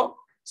asiento?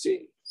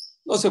 Sí.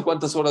 No sé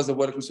cuántas horas de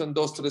vuelo, son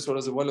 2, 3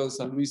 horas de vuelo de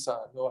San Luis a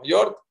Nueva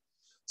York.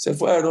 Se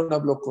fue a Aaron,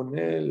 habló con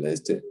él.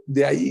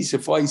 De ahí se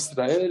fue a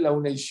Israel, a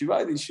una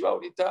yeshiva. De yeshiva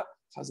ahorita,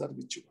 Hazar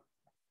Bichuba.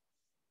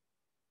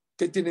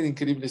 ¿Qué tiene de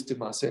increíble este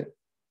más?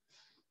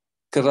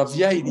 Que Rav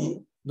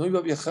Yairi no iba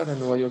a viajar a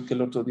Nueva York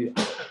el otro día.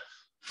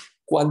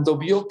 Cuando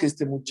vio que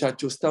este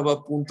muchacho estaba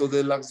a punto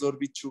de Hazar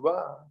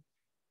Bichuba,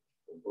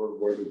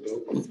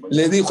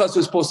 le dijo a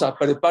su esposa,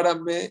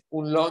 prepárame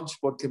un lunch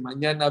porque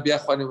mañana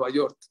viajo a Nueva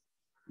York.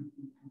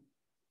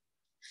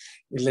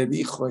 Y le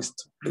dijo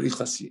esto, le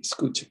dijo así,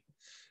 escuche.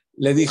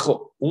 Le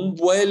dijo, un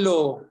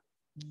vuelo.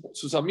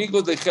 Sus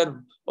amigos le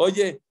dijeron,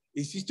 oye,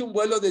 ¿hiciste un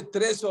vuelo de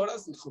 3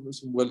 horas? Dijo, no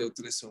es un vuelo de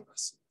 3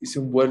 horas. Hice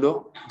un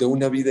vuelo de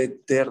una vida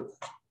eterna.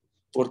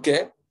 ¿Por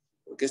qué?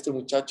 Porque este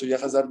muchacho ya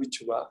Hazar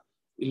Bichuba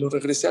y lo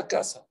regresé a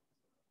casa.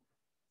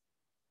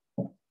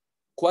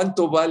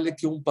 ¿Cuánto vale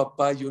que un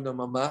papá y una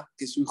mamá,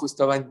 que su hijo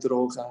estaba en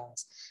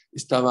drogas,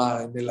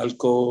 estaba en el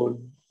alcohol,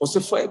 o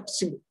se fue,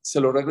 se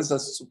lo regresa a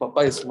su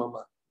papá y a su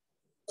mamá?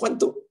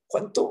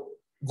 ¿Cuánto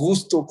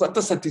gusto,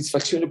 cuánta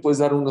satisfacción le puedes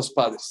dar a unos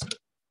padres?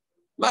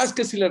 Más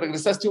que si le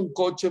regresaste un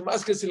coche,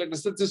 más que si le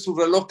regresaste su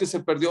reloj que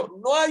se perdió.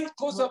 No hay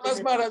cosa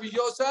más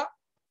maravillosa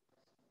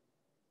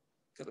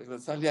que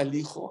regresarle al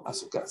hijo a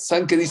su casa.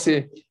 ¿Saben qué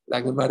dice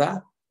la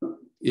Gemara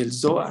y el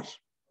Zohar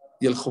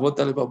y el Jobot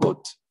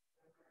al-Babot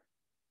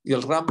y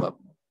el Rambam?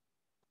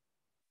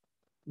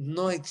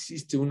 No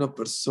existe una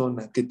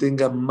persona que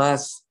tenga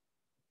más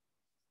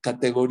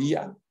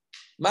categoría,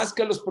 más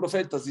que los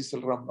profetas, dice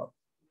el Rambam.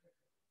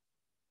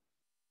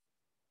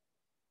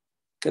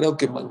 Creo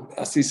que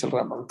así dice el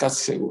Rambam,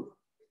 casi seguro.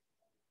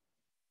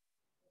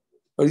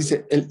 Pero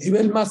dice, el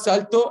nivel más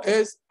alto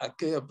es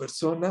aquella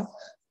persona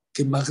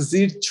que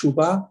mahzir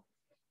chubá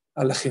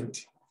a la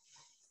gente.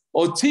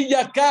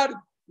 Ochiyakar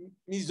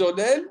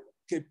mizonel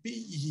que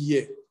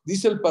pille.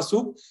 Dice el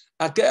pasuk,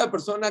 aquella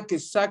persona que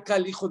saca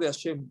al hijo de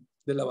Hashem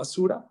de la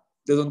basura,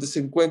 de donde se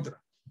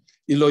encuentra,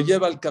 y lo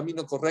lleva al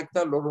camino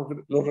correcto,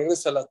 lo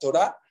regresa a la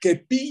Torah, que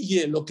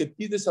pille lo que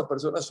pide esa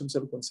persona, Hashem se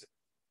lo concede.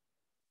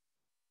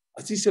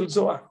 Así es el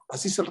Zohar,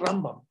 así es el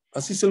Rambam,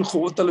 así es el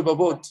Jobot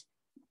al-Babot.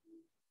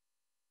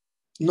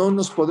 No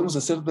nos podemos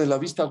hacer de la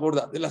vista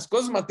gorda. De las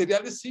cosas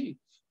materiales sí,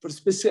 pero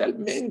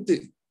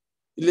especialmente.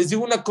 Y les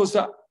digo una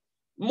cosa,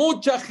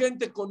 mucha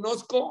gente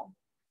conozco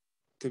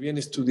que viene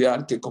a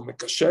estudiar, que come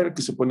kasher,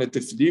 que se pone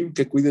tefilín,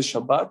 que cuide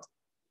Shabbat,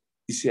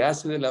 y se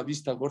hace de la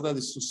vista gorda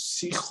de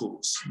sus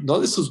hijos, no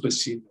de sus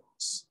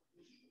vecinos,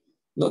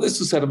 no de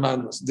sus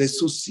hermanos, de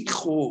sus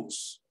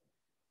hijos.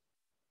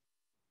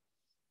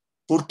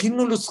 ¿Por qué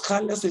no los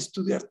jalas a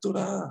estudiar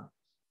Torah?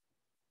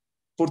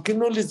 ¿Por qué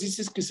no les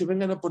dices que se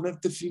vengan a poner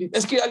tefilín?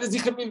 Es que ya les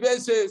dije 1000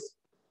 veces.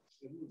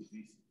 Es muy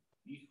difícil,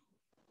 hijo.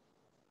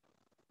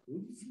 Muy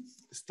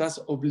difícil.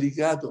 Estás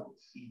obligado.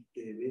 Y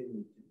te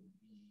ven.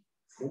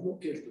 ¿Cómo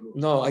que?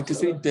 No, hay que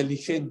ser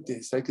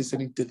inteligentes, hay que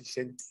ser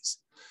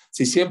inteligentes.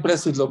 Si siempre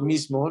haces lo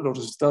mismo, los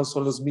resultados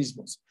son los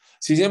mismos.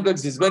 Si siempre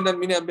dices, ven al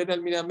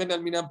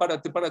minan,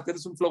 párate,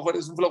 eres un flojo,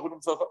 pues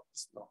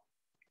no.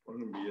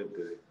 Pon un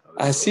billete.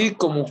 Así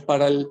como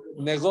para el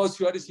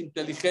negocio eres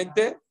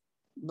inteligente,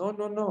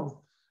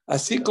 no.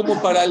 Así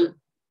como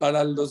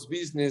para los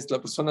business,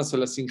 la persona se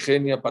las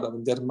ingenia para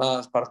vender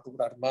más, para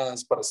cobrar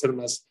más, para ser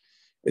más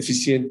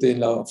eficiente en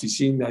la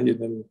oficina y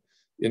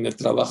en el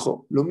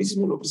trabajo. Lo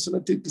mismo la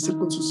persona tiene que hacer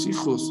con sus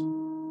hijos.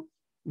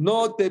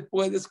 No te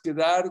puedes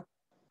quedar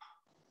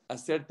a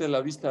hacerte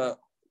la vista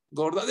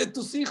gorda de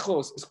tus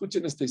hijos.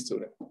 Escuchen esta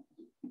historia.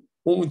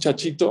 Un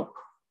muchachito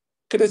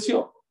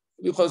creció,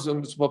 dijo a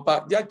su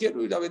papá, ya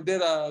quiero ir a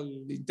vender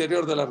al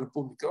interior de la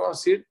República. Vamos a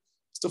decir,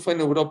 esto fue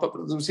en Europa,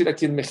 pero vamos a ir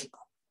aquí en México.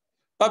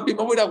 Papi,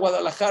 me voy a ir a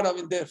Guadalajara a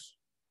vender.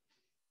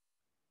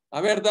 A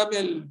ver, dame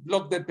el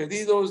blog de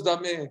pedidos,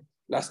 dame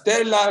las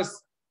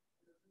telas,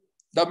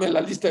 dame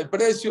la lista de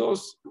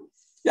precios.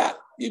 Ya,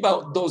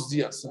 iba 2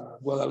 días a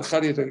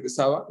Guadalajara y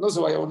regresaba. No se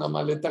vaya una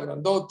maleta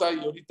grandota y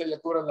ahorita ya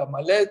cobran la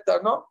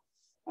maleta, ¿no?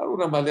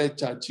 Una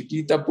maleta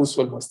chiquita,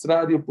 puso el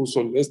muestrario,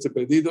 puso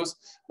pedidos.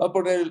 Va a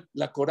poner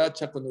la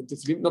coracha con el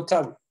tefilín, no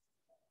cabe.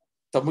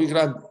 Está muy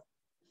grande.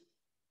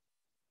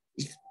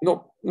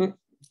 No,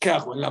 ¿qué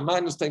hago? En la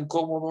mano está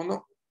incómodo,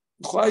 ¿no?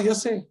 Dijo, ya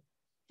sé.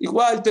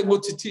 Igual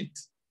tengo chichit.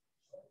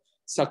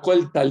 Sacó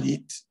el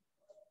talit.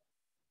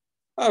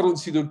 Agarró un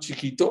sidur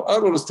chiquito,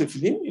 agarró los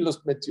tefilín y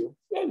los metió.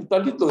 El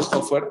talit lo dejó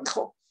afuera.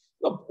 Dijo,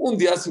 no, un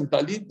día sin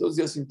talit, 2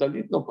 días sin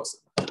talit, no pasa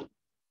nada.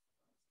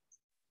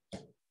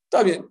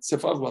 Está bien, se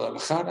fue a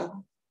Guadalajara.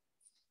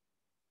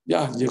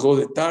 Ya llegó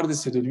de tarde,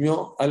 se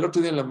durmió. Al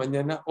otro día en la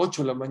mañana,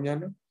 8 de la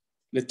mañana,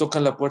 le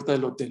tocan la puerta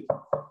del hotel.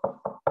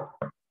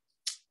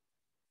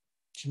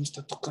 ¿Quién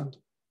está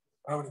tocando?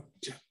 abre,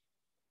 ya.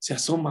 Se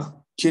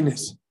asoma. ¿Quién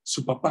es?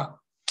 Su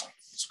papá.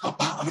 Su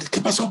papá, a ver,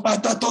 ¿qué pasó, papá?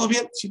 ¿Está todo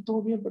bien? Sí,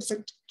 todo bien,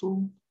 perfecto.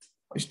 ¿Tú?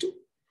 ¿Ahí tú?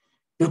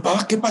 Pero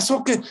papá, ¿qué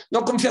pasó? ¿Que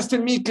no confiaste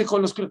en mí? Que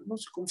con los que no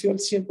se confía al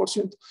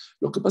 100%.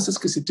 Lo que pasa es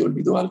que se te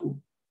olvidó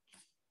algo.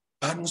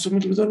 Ah, no se me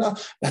olvidó nada.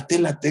 La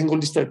tela tengo,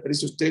 lista de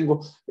precios tengo,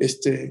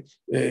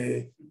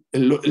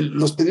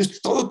 los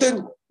pedidos, todo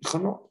tengo. Dijo,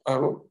 no,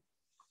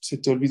 se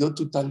te olvidó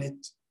tu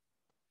talento.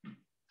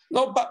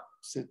 No, pa,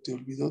 se te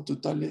olvidó tu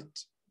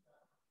talento.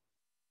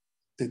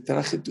 Te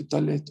traje tu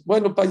talento.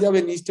 Bueno, pa, ya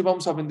veniste,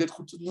 vamos a vender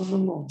juntos.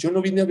 No, yo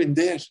no vine a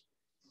vender.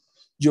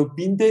 Yo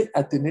vine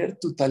a tener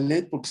tu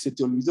talento porque se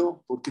te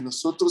olvidó, porque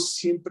nosotros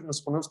siempre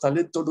nos ponemos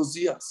talento todos los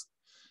días.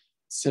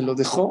 Se lo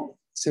dejó,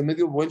 se me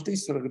dio vuelta y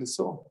se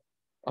regresó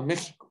a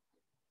México.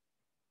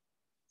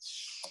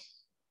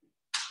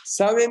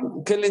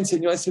 ¿Saben qué le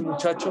enseñó a ese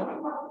muchacho?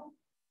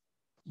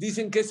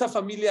 Dicen que esa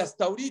familia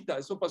hasta ahorita,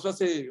 eso pasó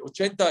hace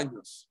 80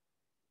 años,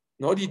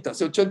 no ahorita,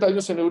 hace 80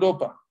 años en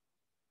Europa,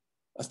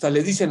 hasta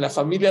le dicen la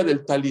familia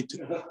del talit,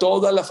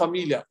 toda la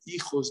familia,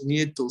 hijos,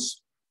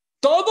 nietos,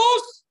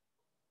 todos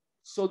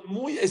son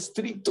muy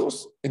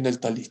estrictos en el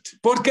talit.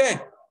 ¿Por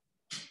qué?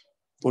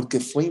 Porque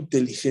fue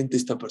inteligente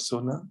esta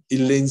persona y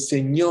le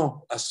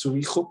enseñó a su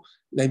hijo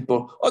la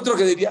importancia. Otro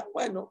que diría,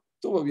 bueno,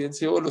 estuvo bien,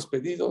 se llevó los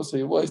pedidos, se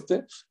llevó el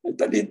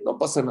talit, no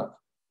pasa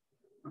nada.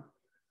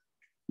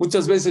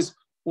 Muchas veces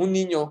un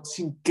niño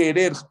sin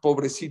querer,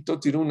 pobrecito,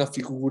 tiró una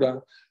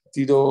figura,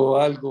 tiró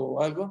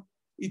algo,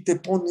 y te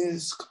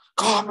pones,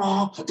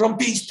 ¿cómo?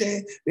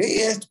 ¿Rompiste?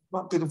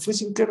 Pero fue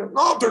sin querer.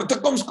 No, pero te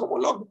comes como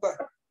loco.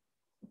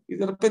 Y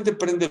de repente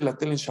prende la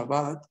tele en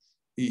Shabbat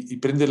y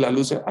prende la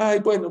luz. Ay,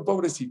 bueno,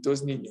 pobrecito,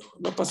 es niño,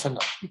 no pasa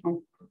nada.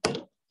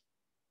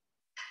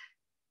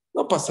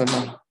 No pasa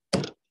nada.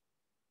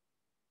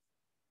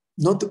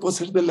 No te puedo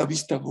hacer de la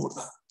vista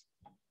gorda.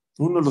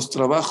 Uno de los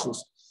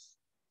trabajos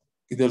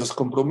y de los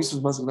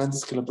compromisos más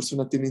grandes que la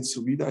persona tiene en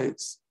su vida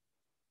es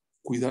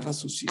cuidar a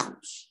sus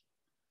hijos.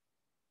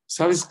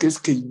 ¿Sabes qué es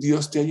que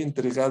Dios te haya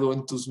entregado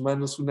en tus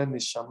manos una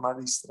Neshama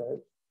de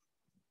Israel?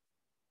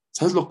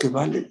 ¿Sabes lo que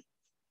vale?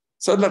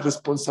 ¿Sabes la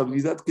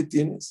responsabilidad que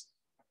tienes?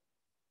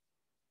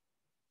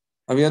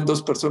 Habían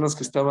 2 personas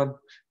que estaban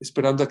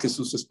esperando a que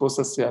sus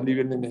esposas se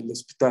alivien en el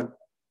hospital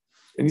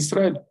en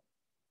Israel.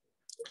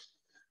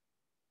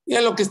 Y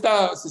en lo que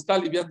se está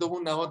aliviando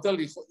una a otra,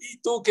 le dijo, ¿y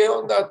tú qué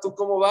onda? ¿Tú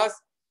cómo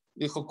vas?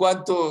 Le dijo,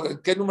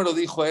 ¿qué número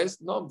de hijo es?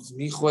 No, pues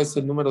mi hijo es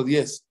el número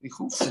 10.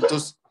 Dijo,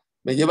 entonces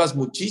me llevas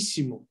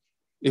muchísimo.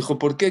 Le dijo,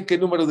 ¿por qué? ¿Qué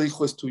número de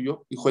hijo es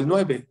tuyo? Dijo, el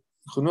 9.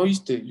 Dijo, no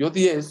oíste, yo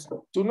 10,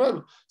 tú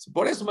 9.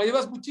 Por eso me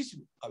llevas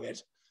muchísimo. A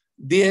ver,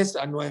 10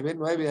 a 9,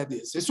 9 a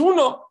 10. Es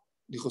 1.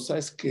 Dijo,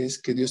 ¿sabes qué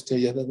es que Dios te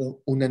haya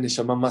dado una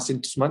neshama más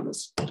en tus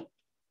manos?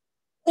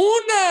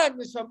 Una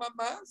neshama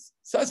más.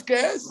 ¿Sabes qué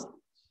es?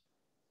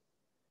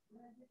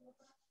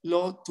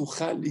 Lo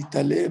tujal y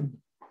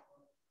talem.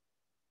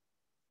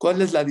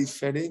 ¿Cuál es la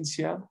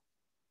diferencia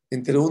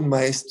entre un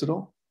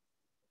maestro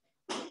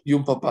y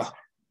un papá?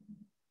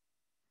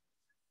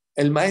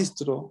 El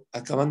maestro,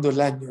 acabando el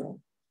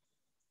año,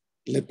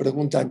 le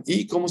preguntan,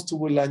 ¿y cómo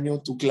estuvo el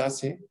año tu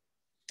clase?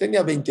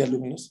 Tenía 20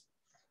 alumnos.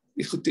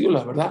 Dijo, te digo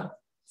la verdad,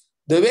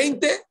 de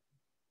 20,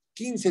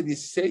 15,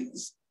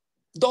 16,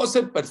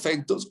 12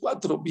 perfectos,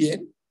 4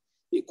 bien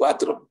y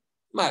 4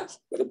 mal.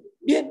 Pero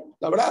bien,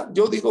 la verdad,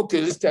 yo digo que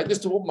este año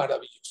estuvo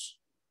maravilloso.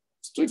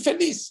 Estoy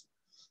feliz.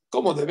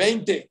 Como de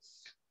 20,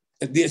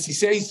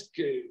 16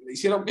 que le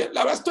hicieron bien,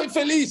 la verdad estoy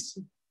feliz.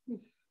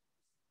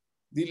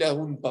 Dile a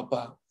un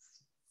papá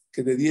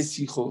que de 10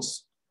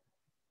 hijos,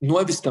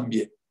 9 están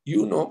bien. Y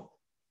uno,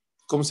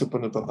 ¿cómo se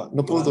pone el papá?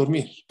 No puedo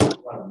dormir.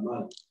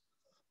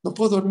 No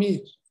puedo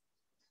dormir.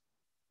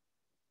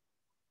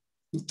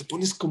 Te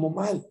pones como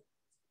mal.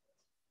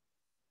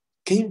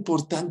 Qué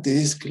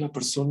importante es que la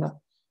persona,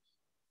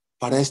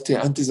 para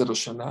antes de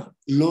Rosh Hashanah,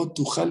 lo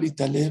tujal y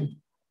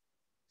talem.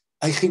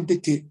 Hay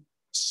gente que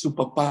su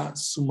papá,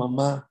 su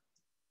mamá,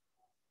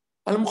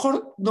 a lo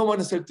mejor no van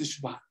a hacer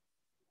teshuvah.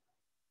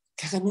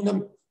 Que hagan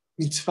una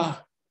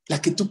mitzvah,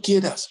 la que tú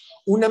quieras.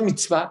 Una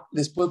mitzvah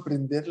les puede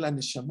prender la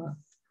neshama.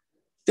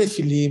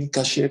 Tefilim,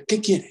 kasher, ¿qué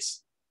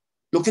quieres?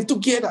 Lo que tú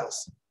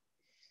quieras.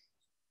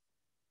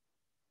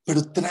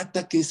 Pero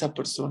trata que esa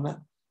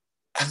persona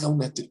haga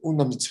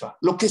una mitzvah,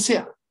 lo que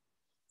sea.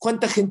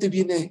 ¿Cuánta gente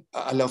viene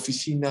a la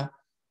oficina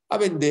a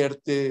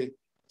venderte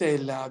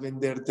tela, a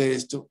venderte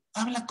esto?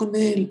 Habla con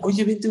él.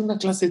 Oye, vente a una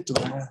clase de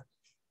Torah.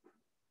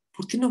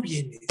 ¿Por qué no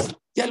vienes?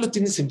 Ya lo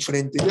tienes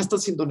enfrente, ya está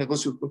haciendo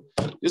negocio.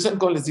 Yo saben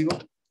cómo les digo,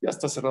 ya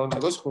está cerrado el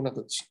negocio con una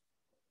condición.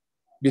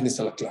 Vienes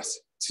a la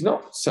clase. Si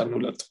no, se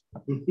anula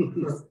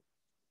todo.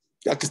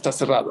 Ya que está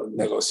cerrado el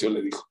negocio,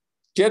 le dijo.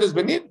 ¿Quieres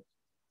venir?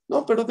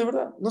 No, pero de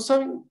verdad, no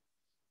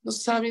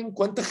saben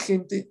cuánta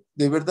gente,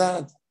 de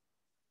verdad,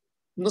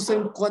 no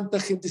saben cuánta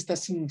gente está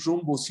sin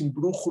rumbo, sin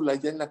brújula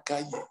allá en la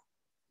calle.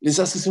 Les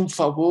haces un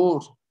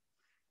favor.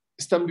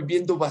 Están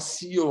viviendo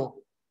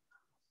vacío.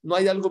 No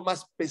hay algo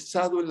más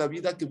pesado en la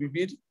vida que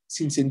vivir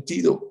sin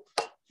sentido,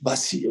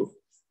 vacío.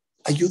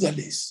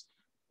 Ayúdales.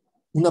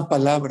 Una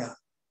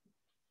palabra.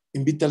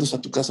 Invítalos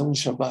a tu casa un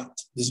Shabbat.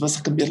 Les vas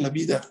a cambiar la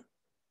vida.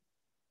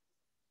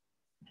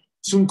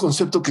 Es un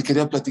concepto que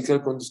quería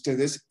platicar con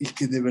ustedes y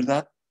que de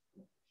verdad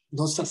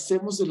nos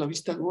hacemos de la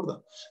vista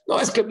gorda. No,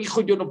 es que mi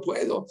hijo yo no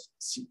puedo.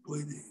 Sí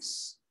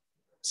puedes.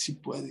 Sí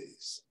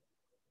puedes.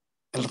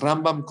 El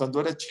Rambam cuando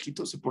era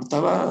chiquito se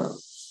portaba,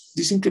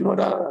 dicen que no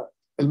era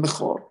el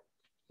mejor.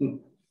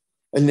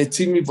 El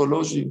Netzim y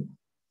Volozhin.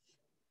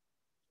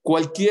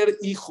 Cualquier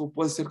hijo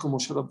puede ser como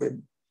Moshe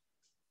Rabbeinu,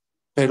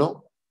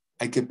 pero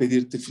hay que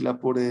pedir tefilá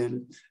por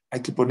él,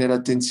 hay que poner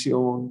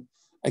atención,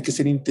 hay que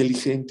ser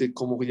inteligente,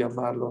 cómo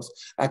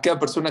llamarlos. Aquella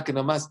persona que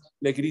nada más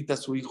le grita a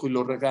su hijo y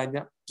lo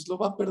regaña, pues lo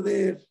va a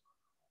perder.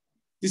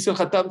 Dice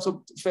el Hatam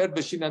Sofer,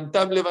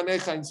 Beshinantam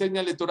Levaneja,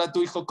 enséñale Torah a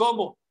tu hijo.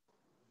 ¿Cómo?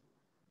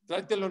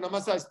 Tráetelo nada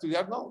más a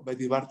estudiar, no.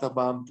 Bedibarta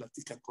Bam,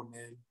 platica con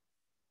él.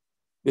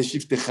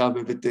 Beshifteja,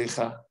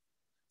 bebeteja.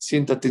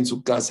 Siéntate en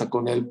su casa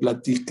con él,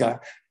 platica,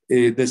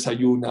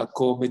 desayuna,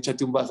 come,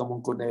 échate un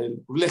bajamón con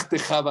él.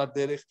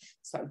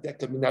 Salte a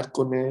caminar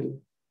con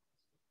él.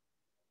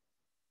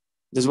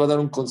 Les voy a dar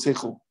un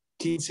consejo.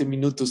 15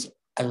 minutos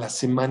a la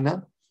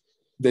semana,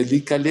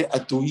 dedícale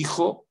a tu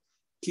hijo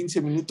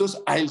 15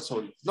 minutos a él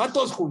solo, no a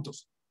todos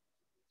juntos.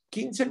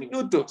 15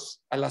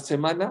 minutos a la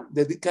semana,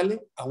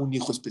 dedícale a un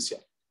hijo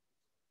especial.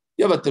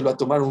 Llévatelo a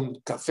tomar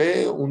un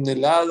café, un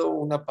helado,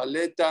 una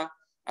paleta,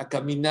 a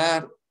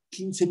caminar.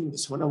 15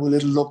 minutos, se van a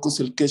volver locos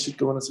el queso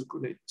que van a hacer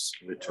con ellos.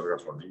 De echar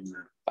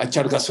gasolina. A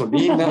echar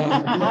gasolina.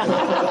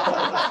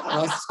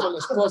 No, eso es con la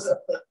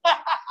esposa.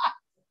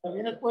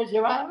 También los puedes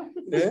llevar.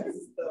 ¿Eh?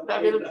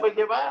 También los puedes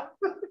llevar.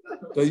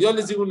 Pero yo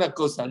les digo una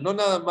cosa, no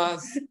nada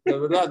más, de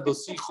verdad,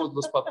 los hijos,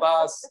 los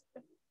papás,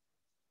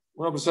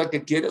 una persona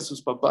que quiere a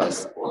sus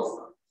papás,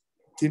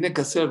 tiene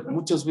que hacer,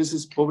 muchas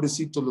veces,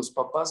 pobrecitos, los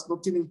papás no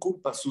tienen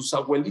culpa, sus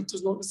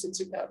abuelitos no les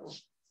enseñaron,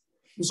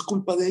 no es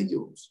culpa de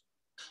ellos.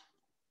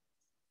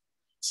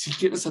 Si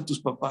quieres a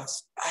tus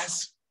papás,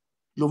 haz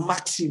lo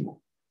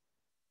máximo,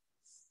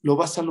 lo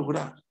vas a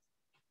lograr.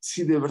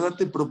 Si de verdad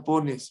te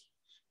propones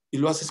y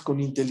lo haces con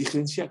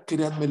inteligencia,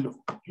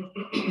 créanmelo,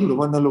 lo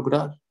van a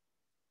lograr.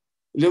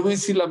 Le voy a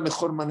decir la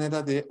mejor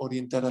manera de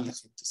orientar a la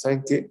gente.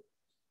 ¿Saben qué?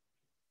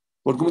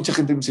 Porque mucha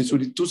gente me dice,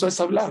 Suri, ¿tú sabes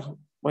hablar?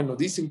 Bueno,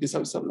 dicen que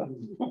sabes hablar.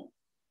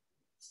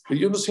 Pero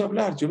yo no sé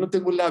hablar, yo no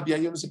tengo labia,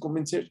 yo no sé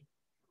convencer.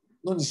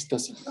 No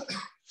necesitas hablar.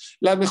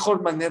 La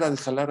mejor manera de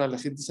jalar a la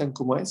gente, ¿saben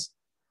cómo es?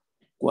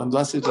 Cuando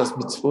haces las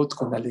mitzvot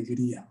con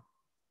alegría.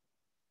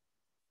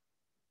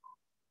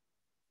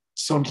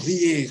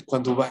 Sonríe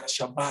cuando va a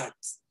Shabbat.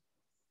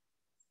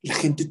 La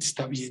gente te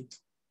está viendo.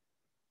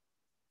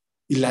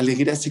 Y la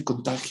alegría se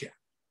contagia.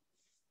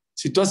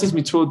 Si tú haces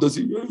mitzvot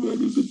así,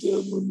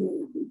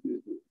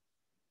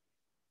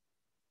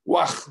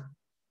 ¡guau!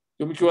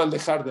 Yo me quiero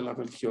alejar de la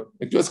religión.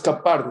 Me quiero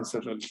escapar de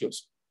ser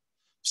religioso.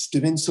 Si te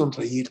ven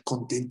sonreír,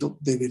 contento,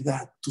 de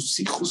verdad, tus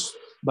hijos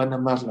van a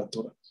amar la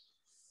Torah.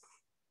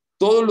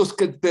 Todos los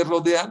que te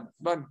rodean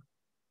van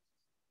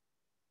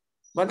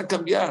a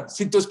cambiar.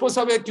 Si tu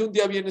esposa ve que un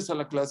día vienes a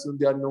la clase, un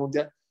día no, un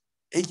día,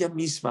 ella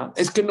misma,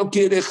 es que no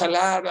quiere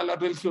jalar a la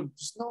religión.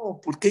 Pues no,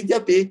 porque ella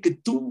ve que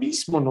tú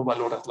mismo no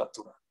valoras la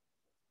Torah.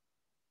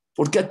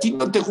 Porque a ti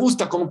no te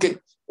gusta, como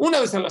que una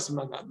vez a la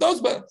semana,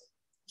 2 veces.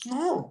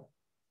 No.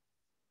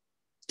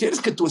 ¿Quieres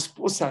que tu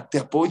esposa te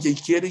apoye y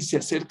quiere y se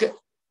acerque?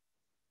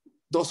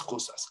 2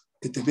 cosas.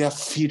 Que te vea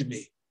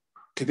firme,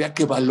 que vea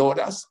que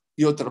valoras,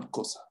 y otra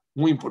cosa,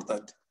 muy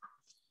importante,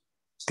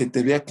 que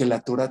te vea que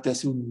la Torah te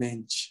hace un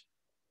mensch,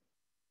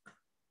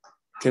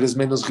 que eres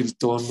menos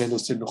gritón,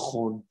 menos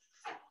enojón,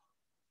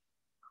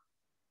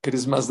 que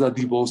eres más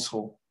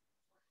dadivoso.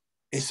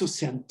 Eso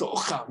se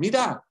antoja.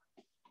 Mira,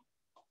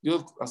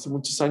 yo hace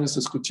muchos años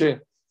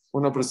escuché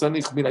una persona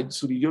y dijo, mira,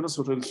 Suri, yo no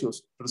soy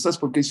religioso, pero ¿sabes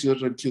por qué soy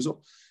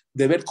religioso?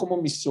 De ver cómo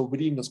mis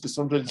sobrinos que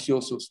son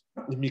religiosos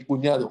y mi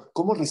cuñado,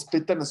 cómo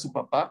respetan a su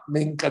papá,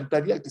 me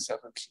encantaría que sea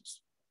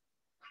religioso.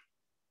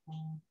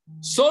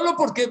 Solo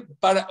porque,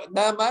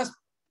 nada más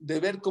de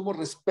ver cómo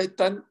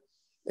respetan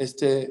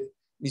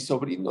mis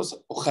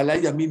sobrinos, ojalá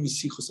y a mí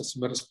mis hijos así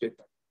me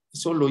respetan.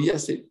 Eso lo oí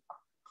hace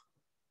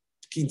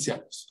 15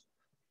 años.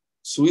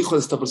 Su hijo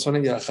de esta persona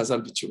era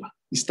Hazal Bichuba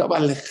y estaba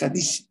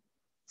alejadísimo.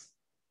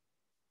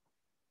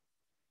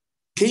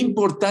 Qué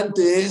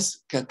importante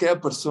es que aquella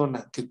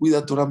persona que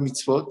cuida Torah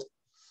Mitzvot,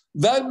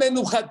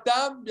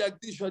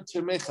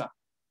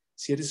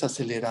 si eres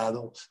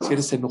acelerado, si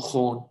eres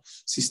enojón,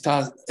 si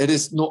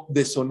eres no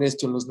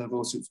deshonesto en los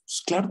negocios,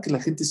 pues claro que la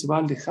gente se va a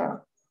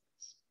alejar.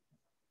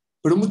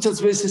 Pero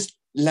muchas veces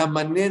la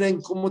manera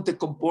en cómo te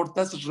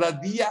comportas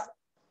radia,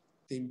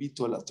 te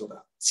invito a la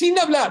Torah. Sin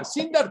hablar,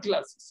 sin dar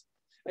clases.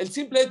 El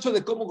simple hecho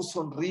de cómo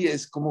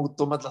sonríes, cómo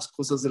tomas las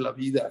cosas de la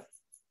vida,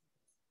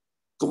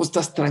 cómo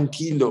estás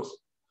tranquilo,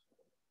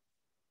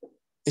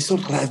 eso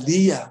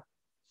radia.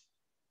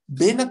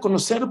 Ven a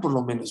conocerlo por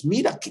lo menos.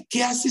 Mira,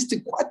 ¿qué hace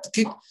este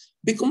cuate?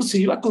 Ve cómo se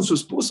lleva con su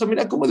esposa.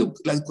 Mira cómo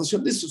la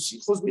educación de sus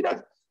hijos.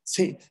 Mira,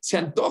 se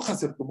antoja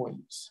ser como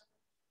ellos.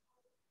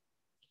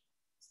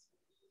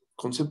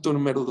 Concepto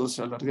número 2.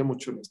 Se alargué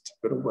mucho en esto,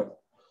 pero bueno.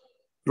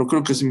 Pero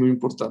creo que es muy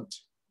importante.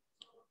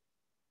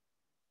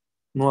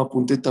 No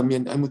apunté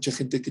también, hay mucha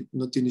gente que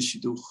no tiene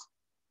shidduch.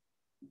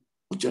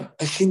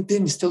 Hay gente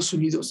en Estados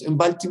Unidos, en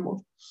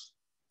Baltimore,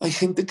 hay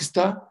gente que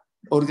está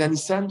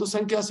organizando,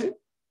 ¿saben qué hace?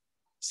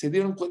 Se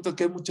dieron cuenta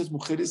que hay muchas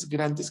mujeres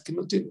grandes que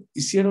no tienen.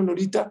 Hicieron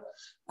ahorita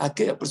a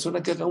aquella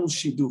persona que haga un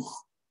shidduch,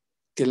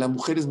 que la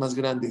mujer es más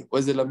grande o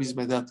es de la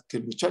misma edad que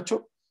el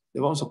muchacho,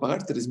 le vamos a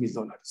pagar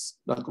 $3,000.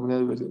 La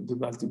comunidad de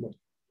Baltimore.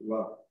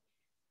 Wow.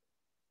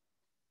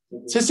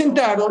 Se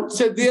sentaron,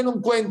 se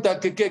dieron cuenta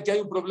que hay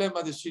un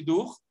problema de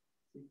shidduch,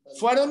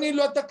 fueron y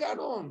lo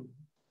atacaron.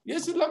 Y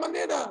esa es la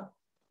manera.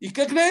 ¿Y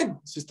qué creen?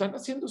 Se están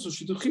haciendo sus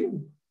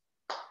shidduchim.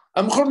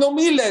 A lo mejor no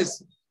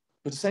miles,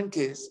 pero ¿saben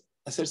qué es?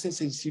 Hacerse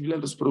sensible a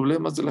los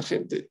problemas de la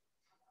gente.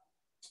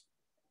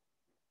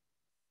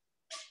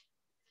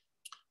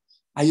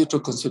 Hay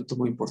otro concepto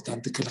muy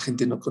importante que la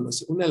gente no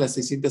conoce. Una de las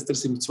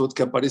 613 mitzvot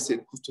que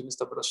aparece justo en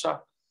esta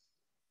parashá,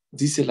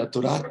 dice la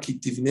Torah, Ki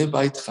tivne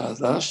bait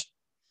hadash,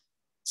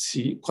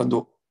 sí,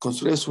 cuando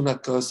construyes una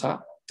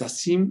casa,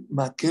 tasim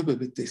make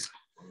bebeteja,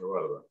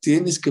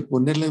 tienes que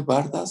ponerle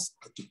bardas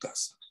a tu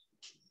casa.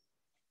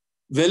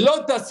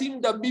 Velo tasim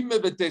dabim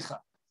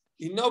bebeteja,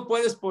 y no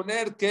puedes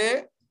poner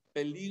 ¿qué?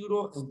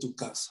 Peligro en tu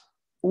casa.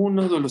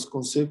 Uno de los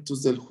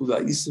conceptos del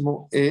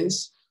judaísmo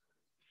es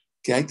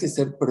que hay que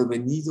ser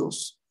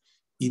prevenidos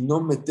y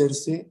no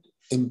meterse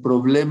en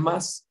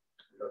problemas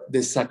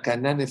de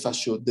sakaná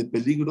nefashot, de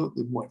peligro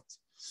de muerte.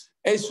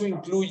 Eso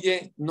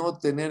incluye no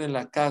tener en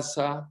la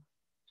casa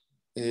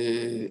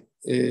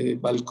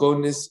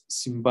balcones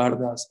sin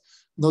bardas,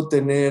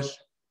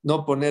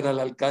 no poner al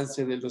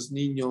alcance de los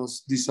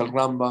niños, dice el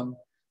Rambam,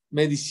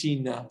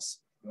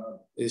 medicinas,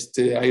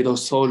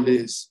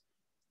 aerosoles,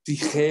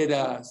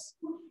 tijeras,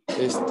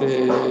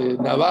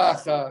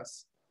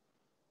 navajas.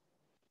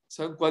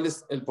 ¿Saben cuál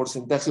es el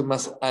porcentaje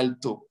más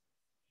alto,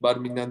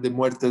 Barminan, de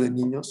muerte de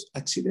niños?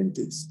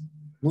 Accidentes.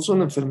 No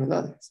son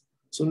enfermedades,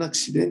 son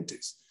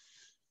accidentes.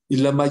 Y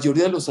la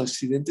mayoría de los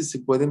accidentes se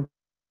pueden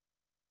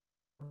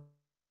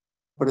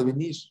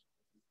prevenir.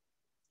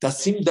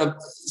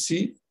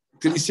 ¿Sí?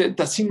 Que dice,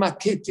 Tasima,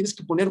 ¿qué? Tienes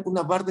que poner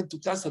una barda en tu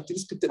casa,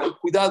 tienes que tener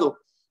cuidado.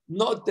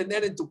 No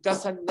tener en tu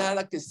casa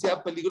nada que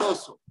sea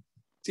peligroso.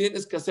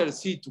 Tienes que hacer,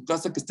 sí, tu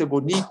casa que esté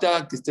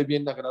bonita, que esté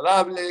bien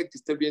agradable, que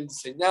esté bien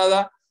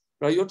diseñada.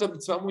 Pero hay otra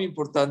mitzvah muy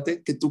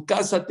importante, que tu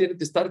casa tiene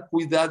que estar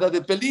cuidada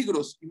de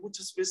peligros. Y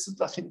muchas veces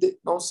la gente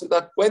no se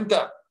da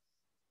cuenta.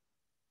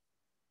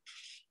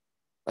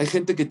 Hay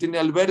gente que tiene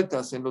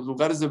albercas en los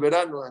lugares de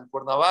verano, en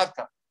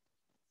Cuernavaca.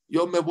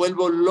 Yo me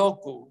vuelvo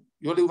loco.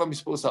 Yo le digo a mi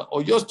esposa,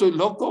 o yo estoy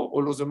loco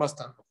o los demás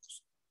están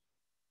locos.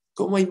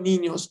 ¿Cómo hay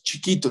niños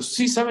chiquitos?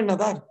 Sí saben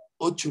nadar.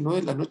 8, 9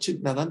 de la noche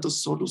nadando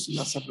solos en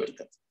las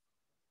albercas.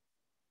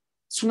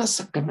 Es una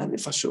sakaná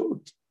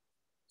nefashot.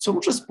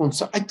 Somos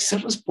responsables, hay que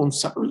ser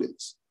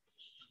responsables.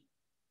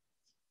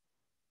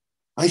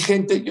 Hay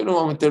gente, yo no me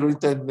voy a meter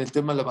ahorita en el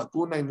tema de la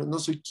vacuna y no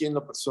soy quien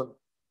la persona.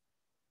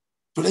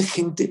 Pero hay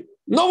gente,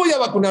 no voy a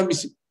vacunar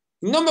mis hijos,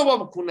 no me voy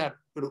a vacunar.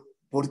 ¿Pero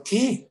por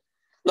qué?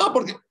 No,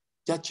 porque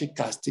ya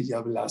checaste, ya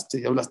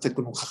hablaste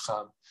con un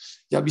jajam,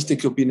 ya viste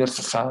qué opina el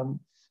jajam,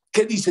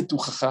 qué dice tu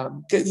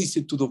jajam, qué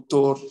dice tu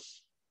doctor.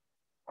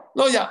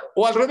 No, ya,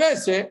 o al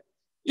revés,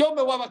 yo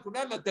me voy a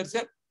vacunar la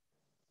tercera.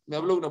 Me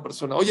habló una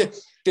persona, oye,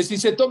 que si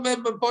se tome,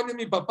 me pone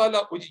mi papá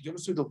oye, yo no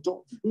soy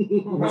doctor,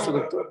 no soy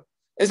doctor.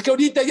 Es que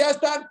ahorita ya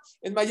están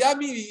en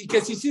Miami y que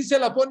si sí se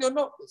la pone o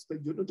no. Pues,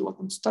 yo no te voy a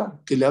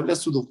contestar. Que le hable a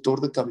su doctor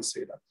de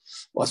cabecera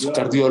o a su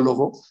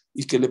cardiólogo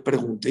y que le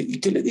pregunte y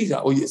que le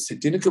diga, oye, ¿se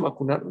tiene que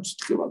vacunar o no se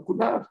tiene que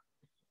vacunar?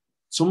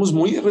 Somos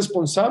muy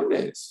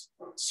irresponsables.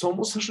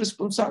 Somos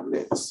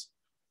irresponsables.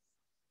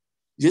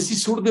 Y es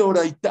Isur de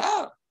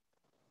Oraitá.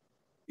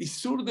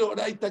 Isur de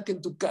Oraitá, que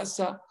en tu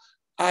casa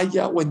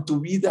haya o en tu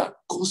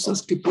vida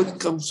cosas que pueden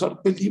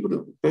causar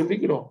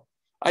peligro.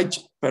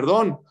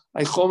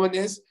 Hay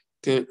jóvenes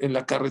que en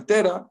la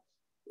carretera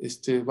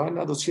van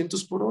a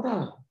 200 por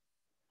hora.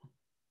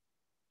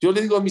 Yo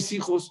le digo a mis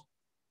hijos,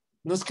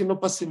 no es que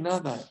no pase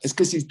nada, es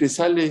que si te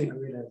sale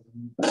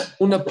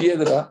una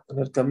piedra en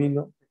el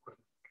camino,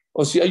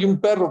 o si hay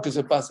un perro que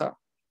se pasa,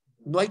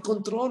 no hay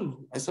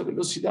control a esa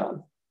velocidad,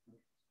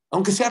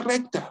 aunque sea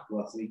recta,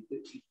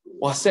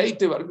 o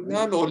aceite,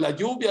 o la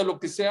lluvia, lo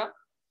que sea,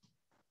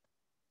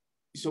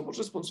 y somos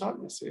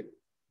responsables.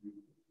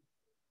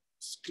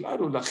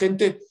 Claro, la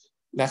gente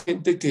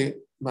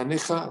que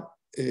maneja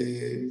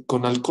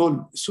con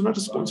alcohol es una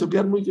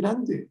responsabilidad muy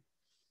grande.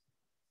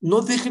 No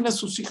dejen a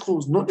sus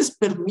hijos, no les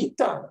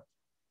permitan.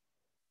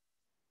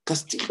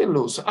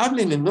 Castíguenlos,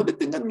 háblenles, no le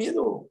tengan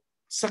miedo.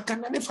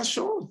 Sakaná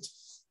nefashot.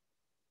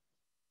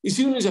 Y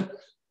si uno dice,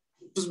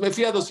 pues me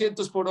fui a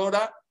 200 por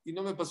hora y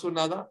no me pasó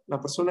nada,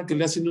 la persona que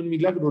le hacen un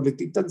milagro, le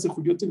quitan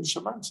Zehuyot en el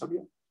Shaman,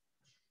 ¿sabían?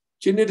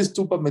 ¿Quién eres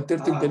tú para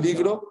meterte en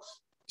peligro?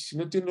 Y si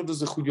no tienes los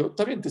de Zehuyot,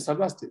 está bien, te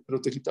salvaste, pero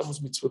te quitamos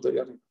mitzvot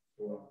allá arriba.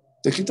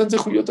 Te quitan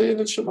Zehuyot allá en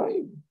el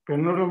Shaman. Pero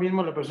no es lo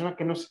mismo la persona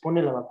que no se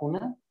pone la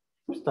vacuna.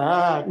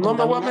 Está no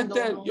me voy a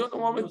meter, yo no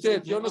me voy a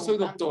meter, yo no soy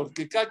doctor.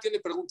 Que cada quien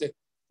le pregunte,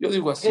 Yo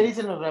digo así. ¿Qué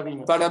dicen los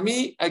rabinos? Para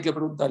mí hay que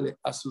preguntarle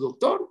a su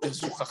doctor, a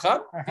su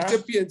jajam, y Ajá. que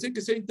piense,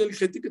 que sea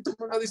inteligente y que tome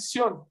una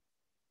decisión.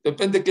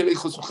 Depende de qué le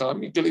dijo su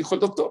jajam y qué le dijo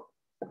el doctor.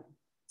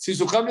 Si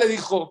su jajam le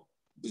dijo,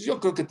 pues yo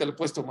creo que te la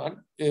puedes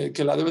tomar,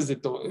 que la debes de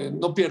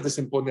no pierdes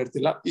en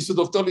ponértela, y su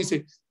doctor le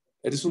dice,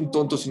 eres un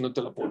tonto si no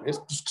te la pones,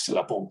 pues que se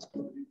la ponga.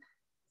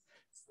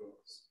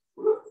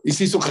 Y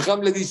si su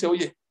jajam le dice,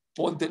 oye,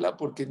 póntela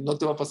porque no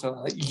te va a pasar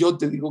nada, y yo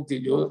te digo que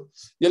yo,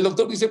 y el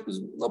doctor dice, pues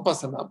no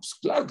pasa nada, pues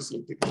claro que se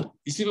lo tengo.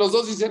 Y si los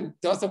dos dicen,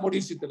 te vas a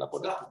morir si te la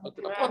pones, pues no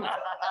te la pones.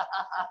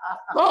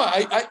 No,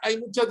 hay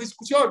mucha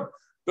discusión,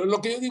 pero lo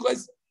que yo digo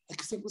es, hay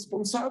que ser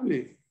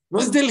responsable. No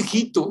es de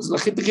lejitos, la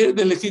gente quiere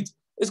de lejitos.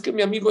 Es que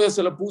mi amigo ya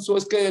se la puso,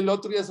 es que el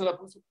otro ya se la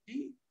puso.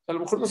 Y a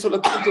lo mejor no se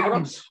la tiene que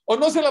poner, o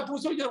no se la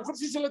puso y a lo mejor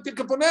sí se la tiene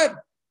que poner.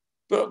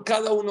 Pero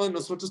cada uno de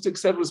nosotros tiene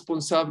que ser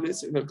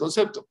responsables en el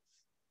concepto.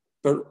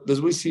 Pero les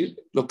voy a decir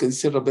lo que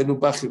dice Rabbeinu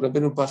Baji.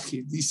 Rabbeinu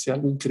Baji dice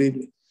algo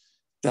increíble.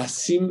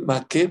 Tasim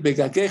make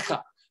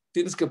begageja.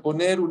 Tienes que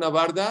poner una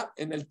barda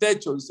en el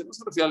techo. Dice, no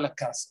se refiere a la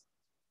casa.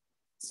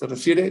 Se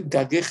refiere,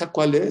 gageja,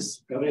 ¿cuál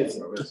es?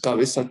 Cabeza. Tu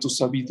cabeza, tu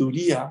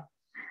sabiduría.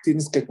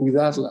 Tienes que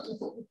cuidarla.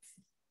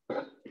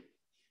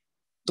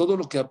 Todo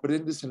lo que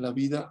aprendes en la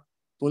vida,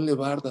 ponle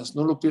bardas.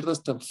 No lo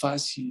pierdas tan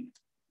fácil.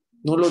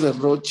 No lo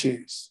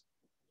derroches.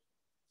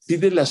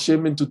 Pídele a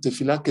Hashem en tu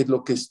tefilá que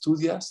lo que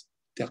estudias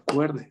te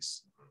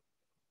acuerdes.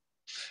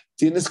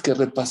 Tienes que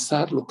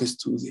repasar lo que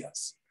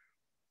estudias.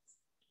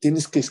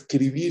 Tienes que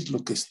escribir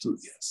lo que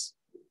estudias.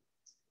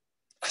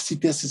 Así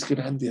te haces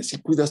grande,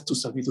 así cuidas tu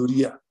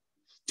sabiduría.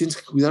 Tienes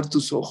que cuidar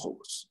tus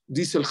ojos.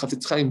 Dice el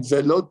Hafetz Haim,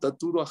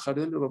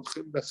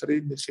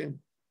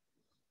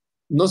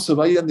 no se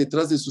vayan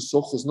detrás de sus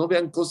ojos, no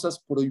vean cosas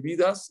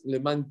prohibidas,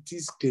 leman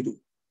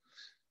tiskeru.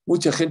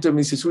 Mucha gente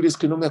me dice, Suri, es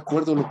que no me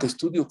acuerdo lo que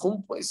estudio.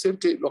 ¿Cómo puede ser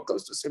que lo acabo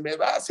esto? Se me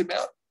va.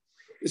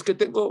 Es que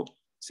tengo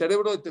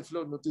cerebro de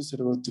teflón. No tienes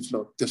cerebro de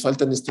teflón. Te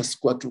faltan estas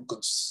 4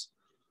 cosas.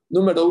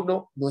 Número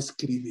 1, no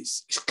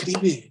escribes.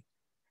 Escribe.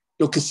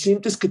 Lo que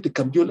sientes que te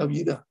cambió la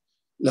vida.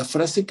 La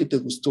frase que te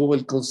gustó,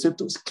 el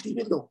concepto,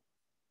 escríbelo.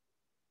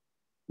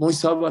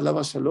 Moisés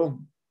Alaba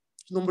Shalom.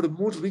 Un hombre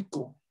muy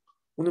rico.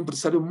 Un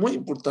empresario muy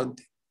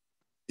importante.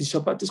 En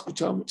Shabbat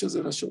escuchaba muchas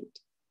de las Shabbat.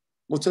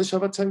 Muchas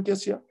Shabbat, ¿saben qué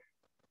hacía?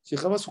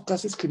 Llegaba a su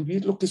casa a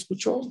escribir lo que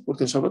escuchó,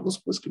 porque en Shabbat no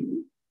se puede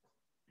escribir.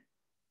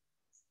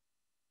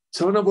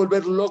 Se van a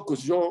volver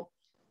locos. Yo,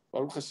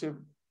 Baruch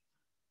Hashem,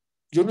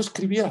 yo no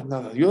escribía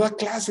nada. Yo daba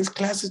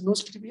clases, no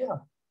escribía.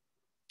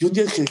 Y un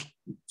día dije,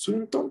 soy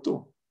un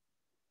tonto.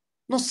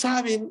 No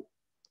saben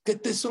qué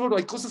tesoro.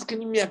 Hay cosas que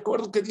ni me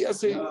acuerdo qué día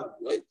hace.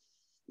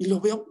 Y lo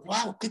veo,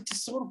 wow, qué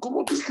tesoro.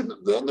 ¿Cómo que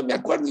de dónde me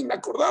acuerdo? Ni me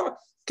acordaba.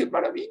 Qué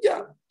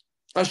maravilla.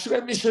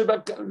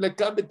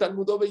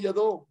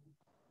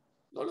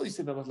 No lo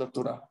dice nada más la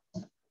Torah.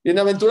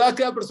 Bienaventurada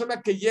aquella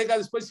persona que llega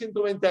después de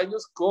 120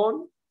 años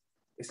con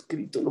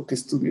escrito lo que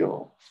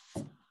estudió.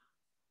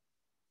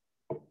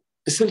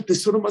 Es el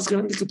tesoro más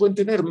grande que pueden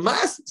tener.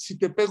 Más si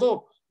te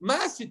pegó,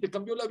 más si te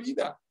cambió la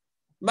vida,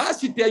 más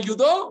si te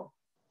ayudó.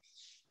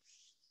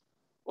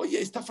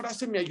 Oye, esta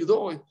frase me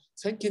ayudó.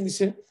 ¿Saben quién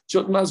dice?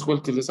 John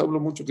Maxwell, que les hablo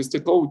mucho, que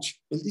este coach.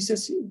 Él dice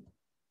así.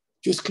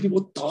 Yo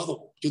escribo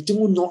todo. Yo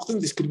tengo un orden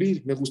de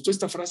escribir. Me gustó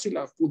esta frase y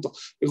la apunto.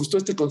 Me gustó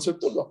este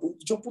concepto, lo apunto.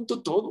 Yo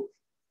apunto todo.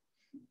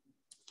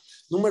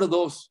 Número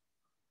 2,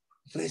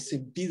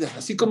 recen, pidan.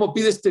 Así como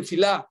pides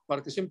tefilá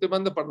para que Hashem te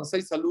manda parnasá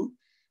y salud,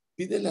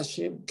 pídele a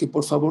Hashem que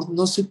por favor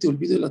no se te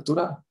olvide la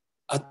Torah.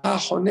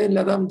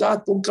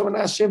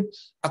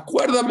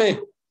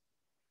 Acuérdame.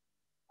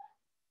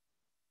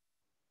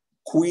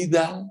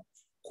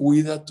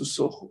 Cuida tus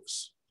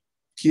ojos.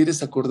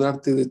 ¿Quieres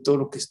acordarte de todo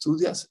lo que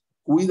estudias?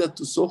 Cuida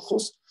tus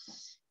ojos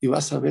y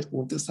vas a ver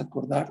cómo te vas a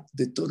acordar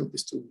de todo lo que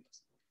estudias.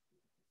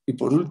 Y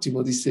por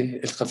último,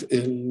 dice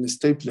el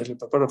Stapler, el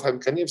papá Rafael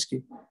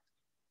Kanievski,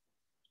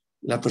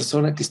 la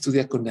persona que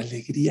estudia con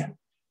alegría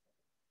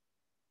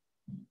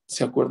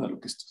se acuerda de lo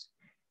que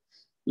estudia.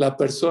 La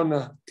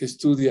persona que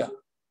estudia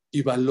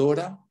y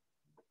valora,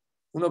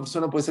 una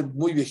persona puede ser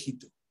muy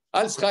viejito.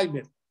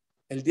 Alzheimer,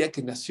 el día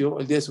que nació,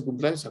 el día de su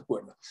cumpleaños se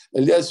acuerda.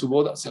 El día de su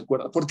boda se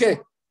acuerda. ¿Por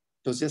qué?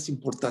 Los días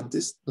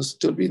importantes no se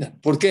te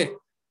olvidan. ¿Por qué?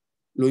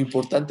 Lo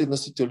importante no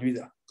se te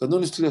olvida. Cuando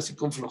uno estudia así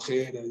con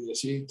flojera y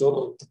así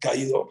todo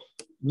caído,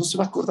 no se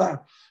va a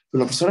acordar.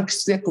 Pero la persona que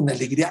estudia con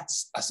alegría,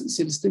 así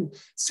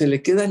se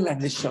le queda en la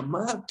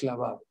neshama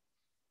clavado.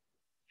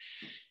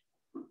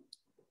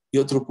 Y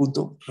otro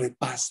punto,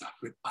 repasa.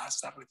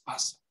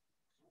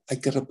 Hay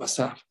que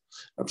repasar.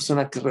 La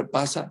persona que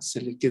repasa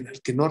se le queda.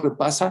 El que no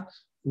repasa,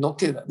 no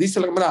queda. Dice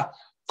la Gemara,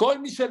 Kol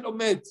Michel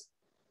Omet,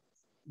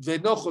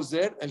 Veno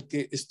Joser, el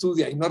que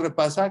estudia y no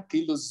repasa,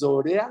 que lo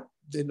zorea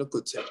de no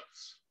cosecha.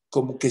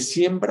 Como que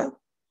siembra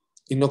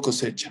y no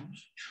cosecha.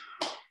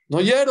 ¿No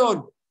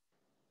oyeron?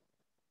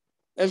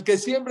 El que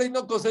siembra y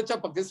no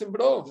cosecha, ¿para qué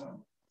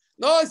sembró?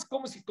 No, es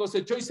como si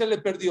cosechó y se le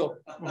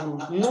perdió.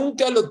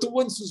 Nunca lo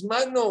tuvo en sus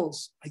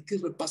manos. Hay que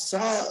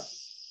repasar.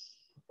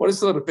 Por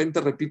eso de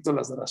repente repito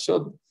las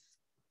darashot,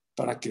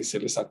 para que se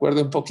les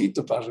acuerde un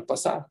poquito, para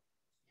repasar.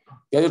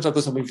 Y hay otra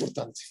cosa muy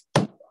importante.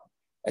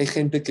 Hay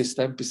gente que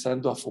está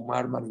empezando a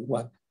fumar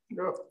marihuana.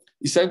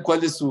 ¿Y saben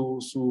cuál es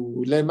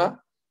su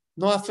lema?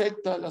 No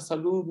afecta a la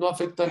salud, no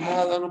afecta a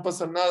nada, no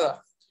pasa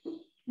nada.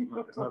 Es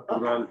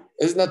natural.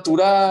 Es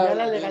natural. Ya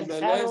la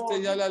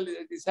legalizaron. Ya la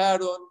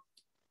legalizaron.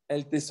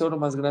 El tesoro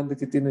más grande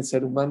que tiene el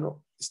ser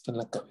humano está en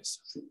la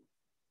cabeza.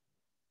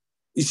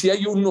 Y si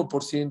hay un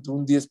 1%,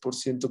 un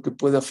 10% que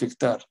puede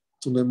afectar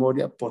tu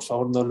memoria, por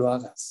favor no lo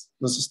hagas.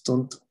 No seas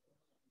tonto.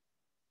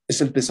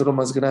 Es el tesoro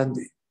más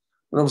grande.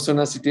 Una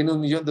persona, si tiene $1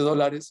 millón,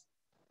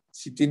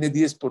 si tiene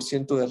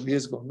 10% de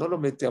riesgo, no lo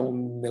mete a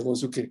un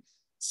negocio que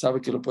sabe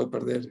que lo puede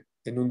perder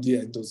en un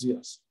día, en 2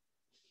 días.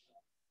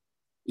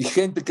 Y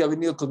gente que ha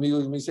venido conmigo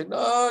y me dice,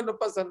 no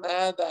pasa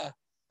nada,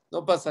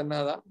 no pasa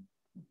nada.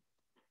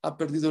 Ha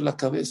perdido la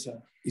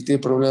cabeza y tiene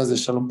problemas de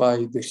Shalom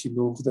Bayit, de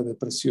Jinuj, de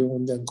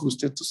depresión, de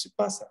angustia. Entonces sí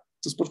pasa.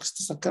 Entonces, ¿por qué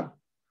estás acá?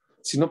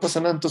 Si no pasa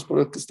nada, entonces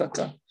 ¿por qué está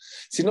acá?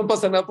 Si no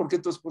pasa nada, ¿por qué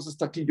tu esposa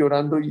está aquí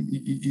llorando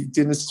y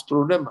tiene esos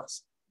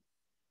problemas?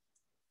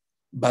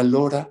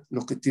 Valora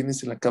lo que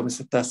tienes en la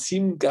cabeza.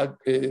 Tasim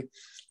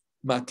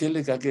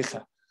Makele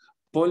Gageja.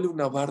 Ponle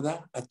una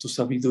barda a tu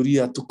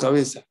sabiduría, a tu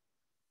cabeza.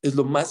 Es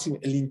lo máximo.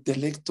 El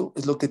intelecto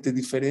es lo que te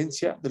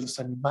diferencia de los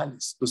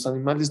animales. Los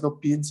animales no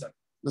piensan,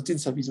 no tienen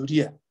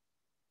sabiduría,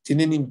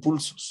 tienen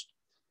impulsos.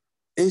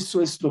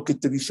 Eso es lo que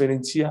te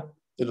diferencia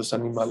de los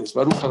animales.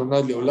 Baruch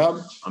Adonai Leolam.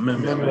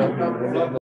 Amén.